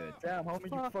 Very good. Damn,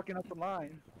 homie, you fucking up the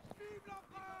line.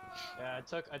 Yeah,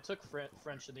 I took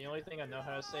French, and the only thing I know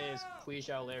how to say is "puis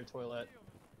aller toilet."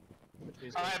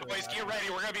 Alright, boys, get ready.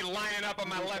 We're gonna be lining up on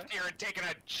my left ear and taking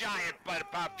a giant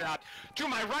pop shot. To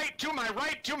my right, to my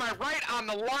right, to my right, on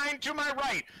the line, to my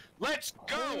right. Let's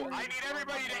go! I need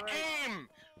everybody to aim!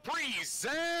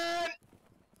 Present!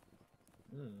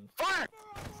 Fire!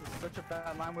 This is such a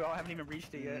bad line, we all haven't even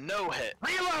reached it yet. No hit.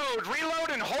 Reload! Reload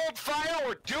and hold fire!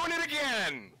 We're doing it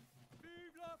again!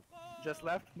 Just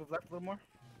left, move left a little more.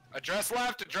 Address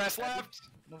left, address left.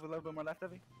 Move a little bit more left,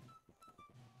 Evie.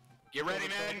 Get ready,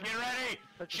 man, get ready!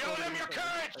 Show them your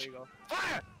courage! There you go.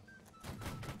 Fire!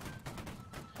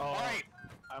 Oh, Alright,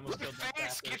 I almost killed that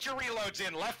face, bastard. get your reloads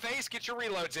in. Left face, get your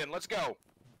reloads in. Let's go.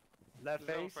 Left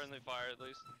No face, friendly fire at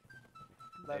least.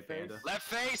 left Hey, face. Panda. Left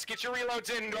face, get your reloads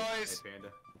in, boys. Hey, Panda.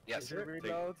 Yes.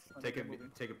 Reloads. Take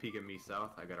a peek at me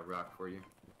south. I got a rock for you.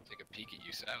 Take a peek at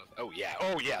you south. Oh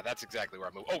yeah, that's exactly where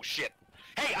I move. Oh shit.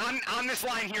 Hey, on this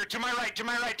line here, to my right, to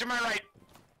my right, to my right.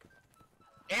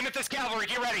 Aim at this cavalry,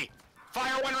 get ready.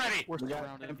 Fire when ready. We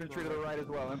got infantry to the right as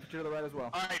well. Infantry to the right as well.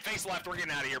 Alright, face left, we're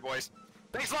getting out of here, boys.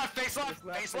 Face left, face left,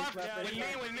 face left. With me,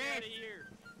 with me.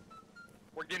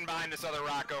 We're getting behind this other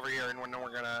rock over here, and then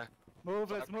we're gonna... Move,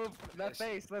 let's move. Left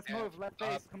face, let's move. Left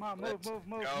face, come on, move, move,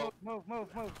 move, go. move, move,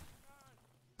 move.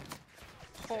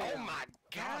 Oh my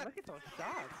god. Look at those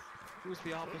shots. Who's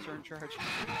the officer in charge?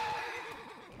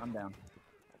 I'm down.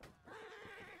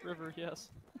 River,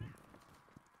 yes.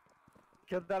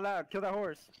 Kill that loud, kill that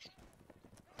horse.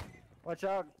 Watch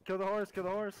out, kill the horse, kill the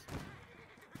horse.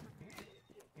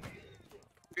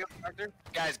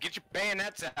 Guys, get your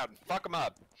bayonets out and fuck them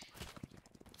up.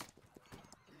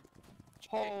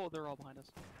 Oh, they're all behind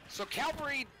us. So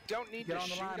cavalry don't need Get to on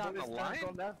the shoot line, on boys, the line?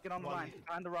 go left, get on the line,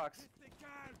 behind the rocks.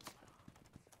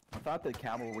 I thought the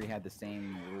cavalry had the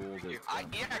same rules as...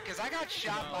 Yeah, because I got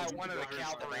shot by one of the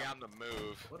cavalry on the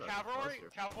move.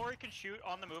 Cavalry can shoot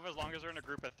on the move as long as they're in a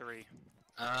group of 3.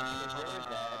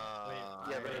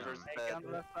 Yeah, River's Get on the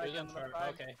left side, get on the left side.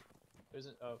 Okay. There's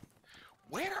an, oh.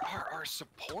 Where are our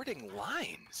supporting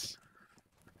lines?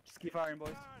 Just keep firing,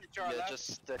 boys. Yeah,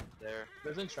 just stick there.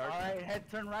 There's in charge. Alright, head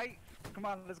turn right. Come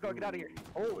on, let's go, get out of here.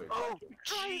 Oh,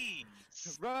 jeez!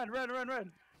 Run, run, run,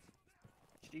 run.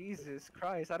 Jesus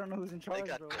Christ, I don't know who's in charge,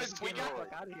 bro. We Get got- the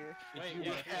fuck out of here. We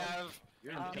have...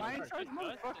 Am I in charge,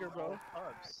 motherfucker, bro?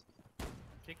 Pubs. I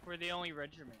think we're the only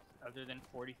regiment other than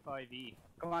 45E.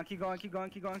 Come on, keep going, keep going,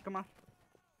 keep going, come on.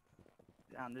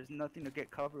 Damn, there's nothing to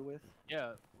get cover with.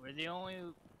 Yeah, we're the only.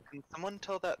 Can someone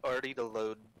tell that Artie to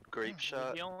load grape We're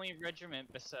shot? the only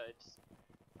regiment besides.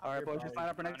 Alright, boys, just line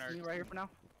up next to me right here for now.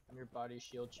 I'm your body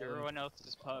shield chill. Everyone else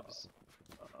is pubs.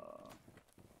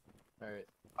 Alright.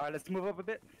 Alright, let's move up a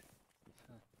bit.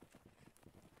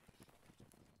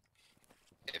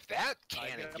 If that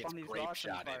Alright, cannon get up gets on these grape rocks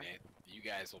and shot in fire. it, you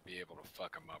guys will be able to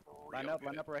fuck them up real Line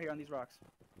good. up right here on these rocks.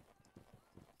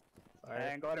 Alright.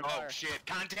 And go ahead and Oh fire. shit,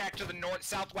 contact to the north,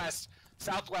 southwest,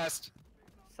 southwest.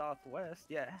 Southwest,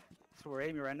 yeah. That's where we're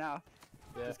aiming right now.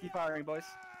 Yeah. Just keep firing, boys.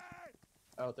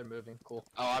 Oh, they're moving. Cool.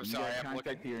 Oh, I'm You sorry, got I'm looking.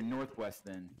 contact to your northwest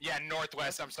then. Yeah,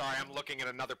 northwest, I'm sorry, I'm looking at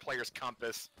another player's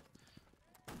compass.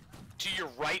 To your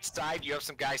right side, you have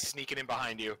some guys sneaking in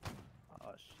behind you.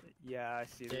 Oh shit. Yeah, I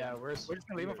see them. Yeah, we're just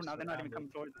gonna leave them for now. They're not even coming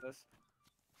towards us.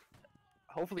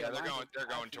 Hopefully, Yeah, our they're lines going- will they're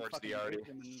going actually towards the fucking Artie. hit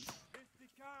them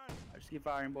and- Just keep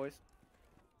firing, boys.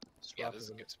 Yeah, this is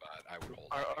a good spot. I would hold.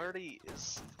 Our Artie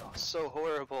is so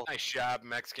horrible. Nice job,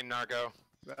 Mexican narco.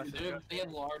 They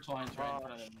have large lines right in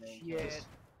front of them. Shit.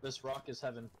 This rock is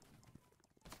heaven.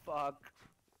 Fuck.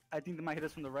 I think they might hit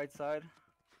us from the right side.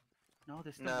 No,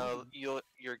 they're still No, moving.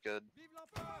 you're good.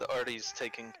 The Artie's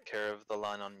taking care of the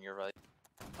line on your right.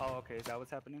 Oh, okay. Is that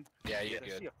what's happening? Yeah, you're I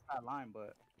good. see a flat line,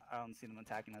 but I don't see them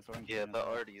attacking us. Or Yeah, the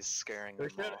arty is scaring them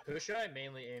off. Who should I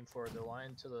mainly aim for? The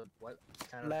line to the what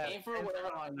kind of? Left. Aim for whatever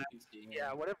line you see.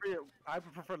 Yeah, whatever. I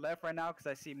prefer left right now because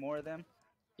I see more of them.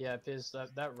 Yeah, because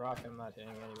that rock I'm not hitting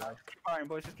anyway. Keep firing,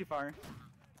 boys. Just keep firing.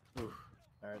 Oof.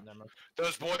 Alright, never mind.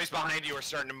 Those boys behind you are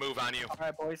starting to move on you.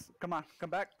 Alright, boys. Come on. Come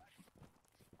back.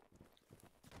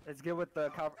 Let's get with the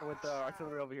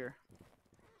artillery over here.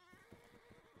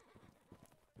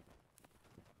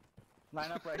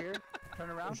 Line up right here. Turn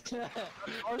around.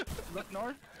 Look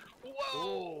north.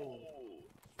 Whoa!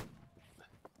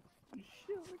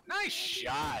 Nice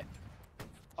shot.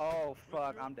 Oh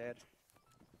fuck! I'm dead.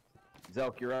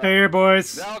 Zelk, you're up. Hey, here,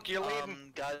 boys. Zelk, you're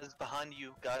leading. Guys behind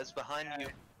you. Guys behind you.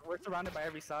 We're surrounded by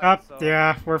every side. Up, so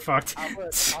yeah, we're fucked. I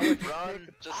would Run,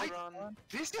 just run.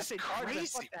 This is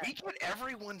crazy. We get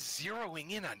everyone zeroing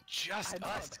in on just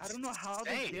us. I don't know how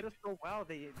they did us so well.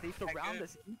 They surround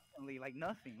us instantly like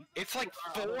nothing. It's like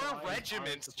 4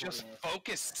 regiments just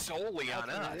focused solely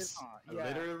on us. Yeah.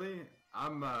 Literally,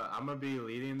 I'm gonna be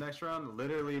leading next round.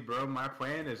 Literally, bro, my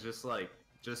plan is just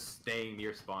staying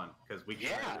near spawn because we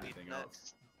can't do anything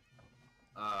else.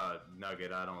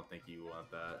 Nugget, I don't think you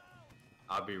want that.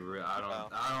 I'll be real.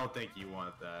 I don't think you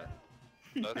want that.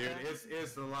 Dude,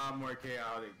 it's a lot more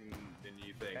chaotic than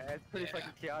you think. Yeah, it's pretty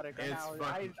fucking chaotic right now.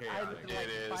 Fucking chaotic.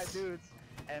 I like 5 dudes,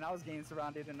 and I was getting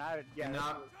surrounded, and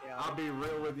I'll be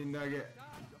real with you, Nugget.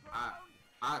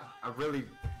 I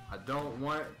don't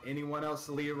want anyone else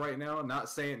to lead right now.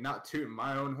 Not tooting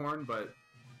my own horn, but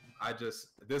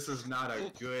this is not a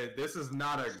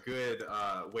good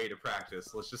way to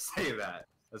practice. Let's just say that.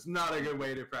 It's not a good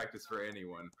way to practice for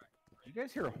anyone. Did you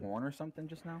guys hear a horn or something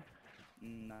just now?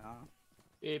 No.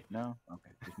 No?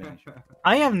 Okay, just making sure.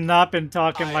 I have not been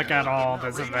talking at all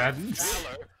this event.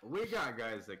 We got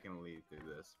guys that can lead through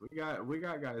this. We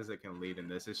got guys that can lead in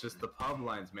this. It's just the pub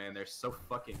lines, man. They're so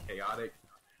fucking chaotic.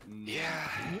 Yeah.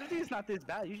 Usually it's not this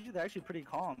bad. Usually they're actually pretty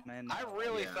calm, man. I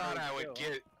really thought I would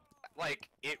get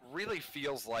it really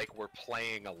feels like we're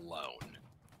playing alone.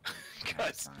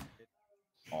 Cause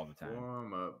all the time.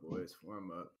 Form up, boys.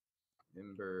 Form up.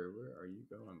 Ember, where are you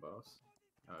going, boss?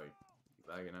 Oh,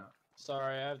 you lagging out?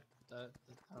 Sorry, I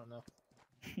don't know.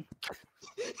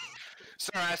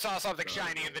 Sorry, I saw something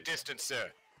shiny in the distance, sir.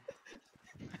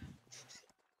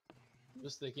 I'm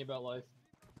just thinking about life.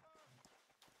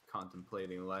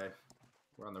 Contemplating life.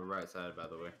 We're on the right side, by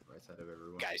the way. Right side of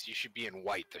everyone. Guys, you should be in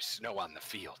white. There's snow on the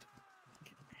field.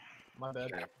 My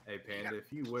bad. Hey, Panda,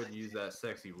 if you would use that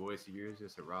sexy voice of yours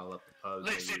just to rile up the pubs.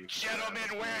 Listen, gentlemen,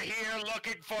 we're here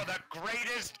looking for the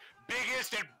greatest,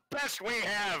 biggest, and best we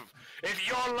have. If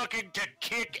you're looking to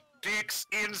kick dicks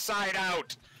inside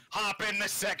out, hop in the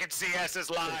second CS's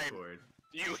line.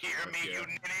 You hear me, you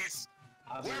ninnies?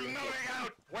 We're moving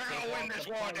out. We're gonna win this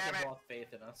war, damn it.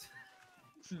 Faith in us.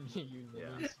 You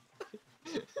ninnies.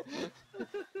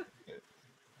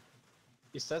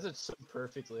 He says it so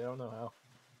perfectly. I don't know how.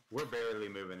 We're barely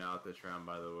moving out this round,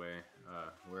 by the way.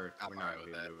 We're not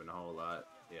really moving a whole lot.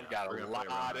 Yeah, we got a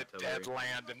lot of dead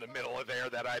land in the middle of there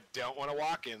that I don't want to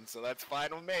walk in, so that's fine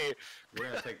with me. We're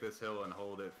gonna take this hill and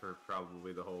hold it for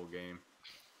probably the whole game.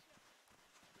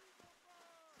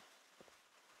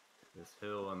 This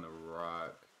hill and the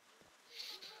rock.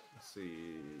 Let's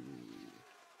see.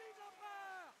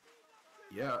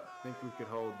 Yeah, I think we could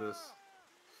hold this.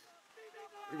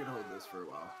 We can hold this for a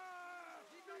while.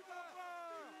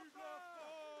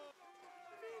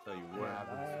 Tell you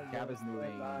what. Cab is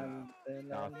moving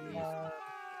southeast.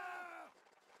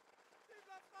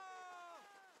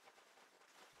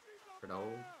 For the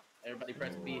hold. Everybody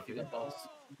press B if you got balls.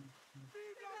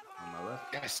 On my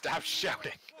left. Guys, stop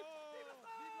shouting.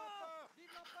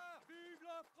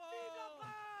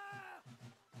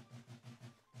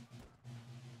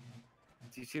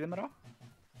 Do you see them at all?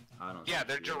 I don't. Yeah,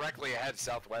 they're directly ahead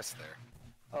southwest there.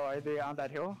 Oh, are they on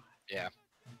that hill? Yeah.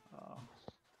 Oh.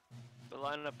 They're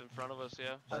lining up in front of us,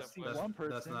 yeah. I see one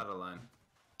person. That's not a line.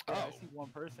 Yeah, I see one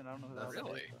person. I don't know who that is.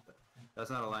 Really? That's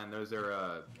not a line. Those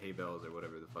are hay bales or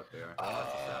whatever the fuck they are.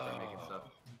 That's the staff they're making stuff.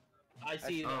 I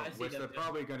see. I see which them. they're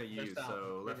probably gonna use.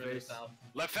 So left face.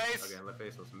 Left face. Okay, left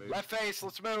face. Let's move. Left face.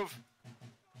 Let's move.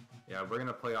 Yeah, we're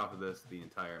gonna play off of this the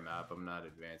entire map. I'm not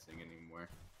advancing anymore.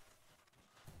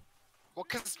 Well,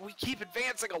 cause we keep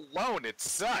advancing alone. It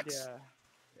sucks. Yeah.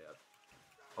 Yeah.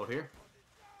 Hold here.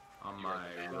 On my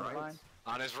right.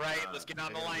 On his right. Let's get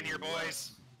on the line here,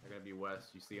 boys. They're gonna be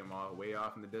west. You see them all way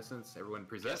off in the distance. Everyone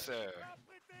present. Yes, sir.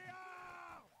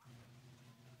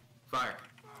 Fire.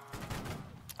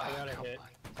 I got a hit.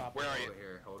 Top Where are you? Hold it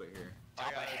here. Hold it here.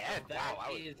 Top ahead. Wow,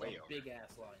 I was That is way a over. big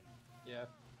ass line. Yeah.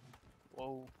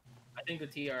 Whoa. I think the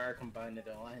TR combined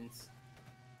the lines.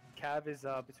 Cab is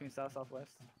between south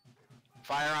southwest.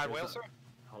 Fire on Will, sir.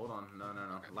 Hold on. No.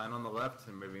 Line on the left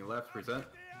and moving left. Present.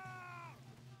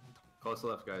 Close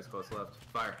left, guys. Close left.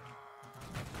 Fire.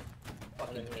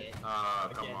 Fucking hit.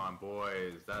 Come on,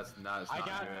 boys. That's not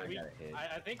good.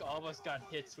 I think all of us got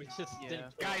hits. We just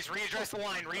didn't. Guys, readdress the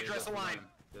line. Readdress the line.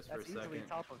 Just for a That's easily second.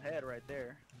 top of head right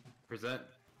there. Present.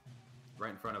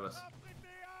 Right in front of us.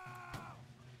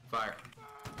 Fire.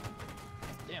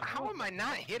 Damn. How am I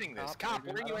not hitting this? Cop,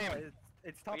 where are you aiming?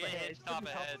 It's top of head. It's top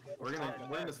ahead. We're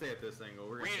gonna stay at this angle.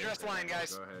 We're gonna Readjust stay at line, this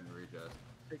guys. angle. Go ahead and readjust.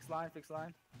 Fix line, fix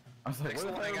line. I was like, Fix the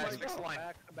where line, the hell guys. am I Fix the going?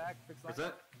 line. Back, fix line.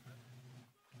 Present.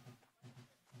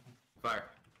 Fire.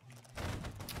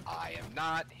 I am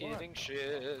not hitting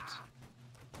shit.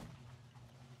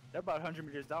 They're about 100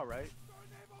 meters out, right?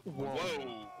 Whoa.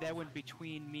 That went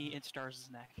between me and Stars'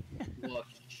 neck. Look,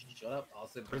 shut up. I'll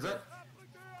sit. Present.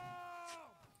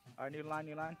 Alright, new line,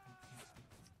 new line.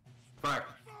 Fire.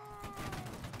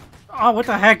 Oh, what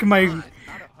the heck? My mouse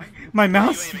Where are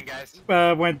you aiming,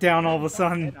 guys? went down all of a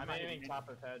sudden. I'm aiming top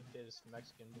of head because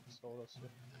Mexican stole us.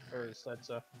 Or said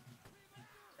so.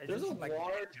 There's a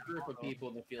large group of people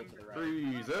in the field to the right.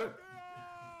 Freeze it.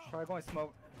 Try going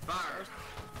smoke. Fire.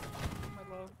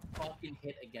 My love. Fucking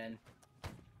hit again.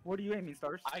 What are you aiming,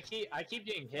 Stars? I keep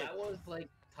getting hit. That was like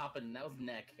that was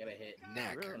neck. Got a hit.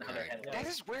 Neck. Really? Alright. That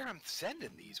is where I'm sending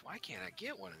these. Why can't I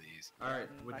get one of these? Alright,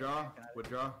 withdraw.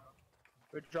 Withdraw.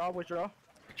 Withdraw, withdraw.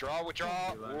 Withdraw,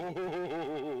 withdraw.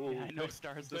 Yeah, I know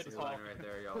Stars. This is Line right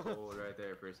there, y'all. Hold right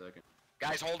there for a second.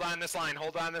 Guys, hold on this line.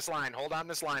 Hold on this line. Hold on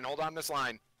this line. Hold on this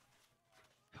line.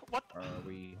 What? Are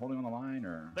we holding on the line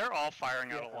or? They're all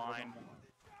firing out a line.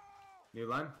 New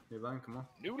line, come on.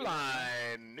 New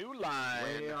line, new line.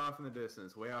 Way off in the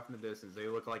distance, way off in the distance. They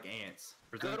look like ants.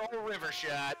 Good old river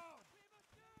shot.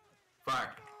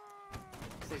 Fire.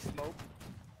 Say smoke.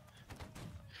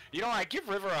 You know, I give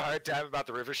River a hard time about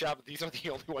the river shot, but these are the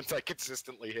only ones I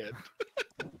consistently hit.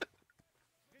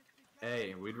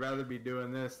 Hey, we'd rather be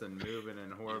doing this than moving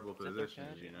in horrible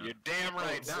positions, you know? You're damn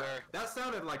right, sir. That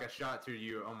sounded like a shot to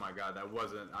you. Oh my god, that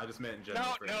wasn't. I just meant in general.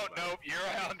 No, you're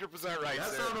 100% right, that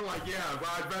sir. sounded like, yeah, well,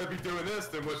 I'd rather be doing this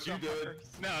than what you did.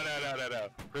 No.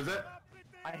 Present.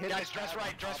 Guys, dress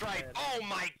right. Oh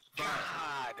my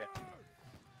god!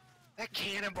 That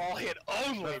cannonball hit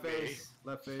only Left me. face.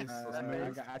 Left face. Let's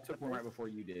move. I took one right before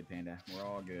you did, Panda. We're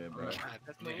all good, bro.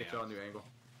 Let me get y'all a new angle.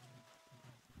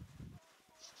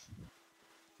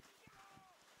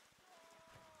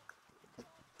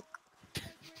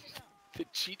 The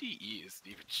GDE isn't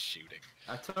even shooting.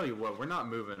 I tell you what, we're not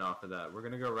moving off of that. We're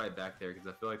gonna go right back there because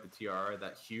I feel like the TR,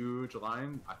 that huge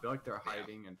line, I feel like they're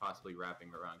hiding and possibly wrapping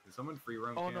around. Can someone free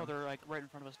roam? Oh cam? no, they're like right in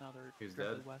front of us now. They're Who's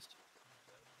directly dead? west.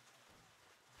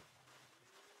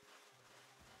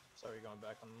 So you're going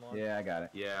back on the line? Yeah, I got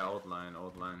it. Yeah, old line.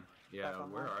 Yeah,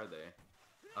 where are they?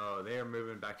 Oh, they are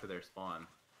moving back to their spawn.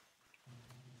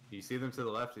 Do you see them to the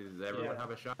left? Does everyone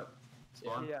have a shot?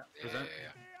 Spawn? Yeah. Present?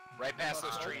 Right past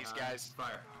those trees, guys.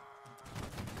 Fire.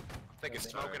 I think it's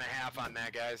smoke and a half on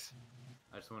that, guys.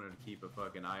 I just wanted to keep a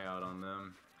fucking eye out on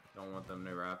them. Don't want them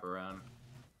to wrap around.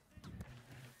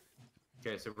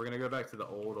 Okay, so we're gonna go back to the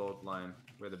old line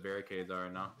where the barricades are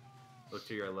now. Look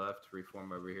to your left,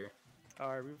 reform over here.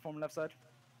 Alright, reform left side.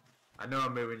 I know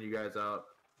I'm moving you guys out.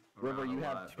 River, around you a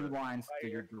have lot, two but- lines to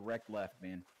your direct left,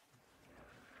 man.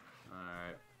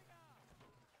 Alright.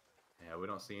 Yeah, we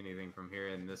don't see anything from here,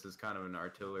 and this is kind of an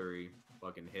artillery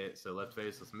fucking hit. So left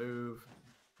face, let's move.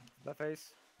 Left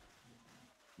face.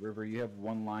 River, you have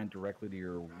one line directly to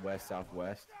your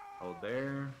west-southwest. Hold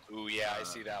there. Ooh, yeah, I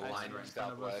see that I line see from right in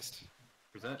front of us. southwest.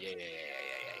 Present. Yeah.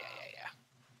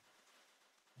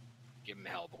 Give him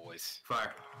hell, boys.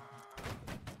 Fire.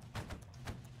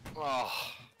 Oh.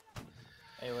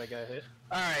 Anyway, got hit.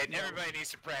 Alright, everybody needs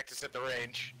to practice at the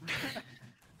range.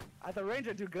 At the range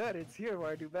I do good, it's here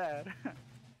where I do bad.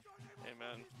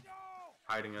 Amen.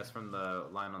 Hiding us from the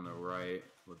line on the right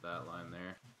with that line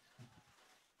there.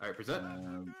 Alright, present.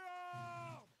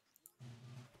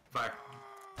 Fire.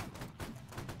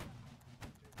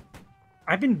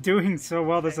 I've been doing so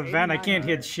well this event, I can't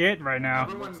hit shit right now.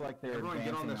 Everyone, Looks like they're everyone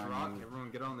get on this advancing on rock. you. Everyone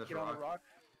get on this Get on rock. the rock.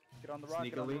 Get on the rock.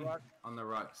 Get on the Sneakily rock. on the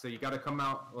rock. So you gotta come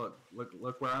out.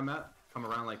 Look where I'm at. Come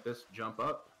around like this. Jump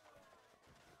up.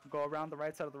 Go around the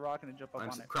right side of the rock and then jump up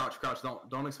And on it. crouch.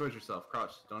 Don't expose yourself.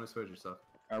 Crouch. Don't expose yourself.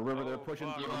 River, they're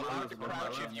pushing. You're allowed to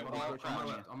crouch if you want.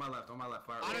 On my left.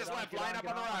 Fire. On his left, line up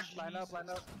on the rock. Line up.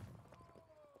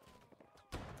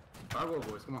 Fire,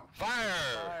 boys. Come on.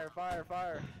 Fire!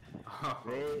 Fire. Oh,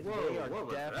 They what are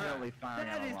was definitely that? firing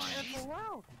out of line.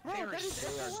 FOL! Bro, They that is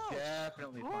FOL! are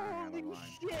definitely firing out of Holy line.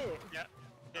 shit! Yeah,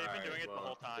 they've been doing it the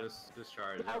whole time. This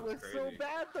charge, That that was was crazy. so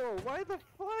bad though. Why the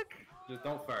fuck? Just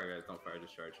don't fire, guys. Don't fire.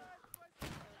 Just charge.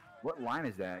 What line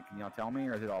is that? Can y'all tell me,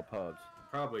 or is it all pubs?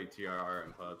 Probably TRR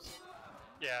and pubs.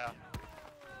 Yeah.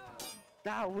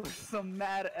 That was some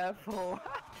mad F-hole.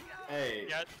 Hey.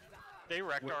 Yeah, they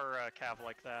wrecked our cav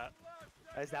like that.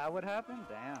 Is that what happened?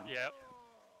 Damn. Yep.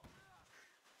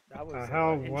 That was the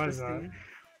hell was interesting.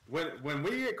 that? When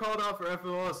we get called out for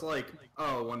FML, it's like,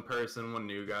 oh, one person, one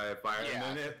new guy fired, Yeah.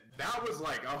 and then that was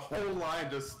like a whole line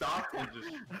just stopped and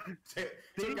just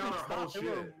took out our whole shit. They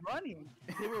were running.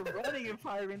 They were running and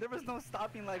firing. There was no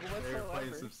stopping like They were whatsoever.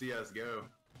 playing some CS:GO.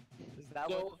 Is that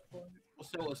So, what?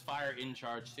 so it was fire in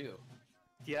charge too.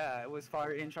 Yeah, it was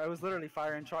fire in charge. It was literally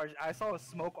fire in charge. I saw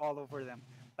smoke all over them.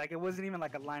 Like, it wasn't even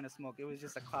like a line of smoke. It was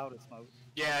just a cloud of smoke.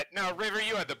 Yeah, no, River,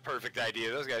 you had the perfect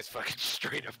idea. Those guys fucking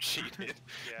straight up cheated.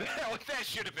 Yeah. That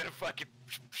should have been a fucking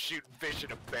shooting fish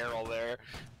in a barrel there.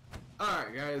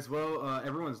 Alright, guys, well,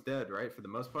 everyone's dead, right, for the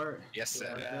most part? Yes,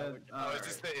 sir. Dead? Oh,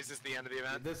 is this the end of the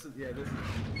event? This is, yeah, this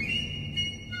is...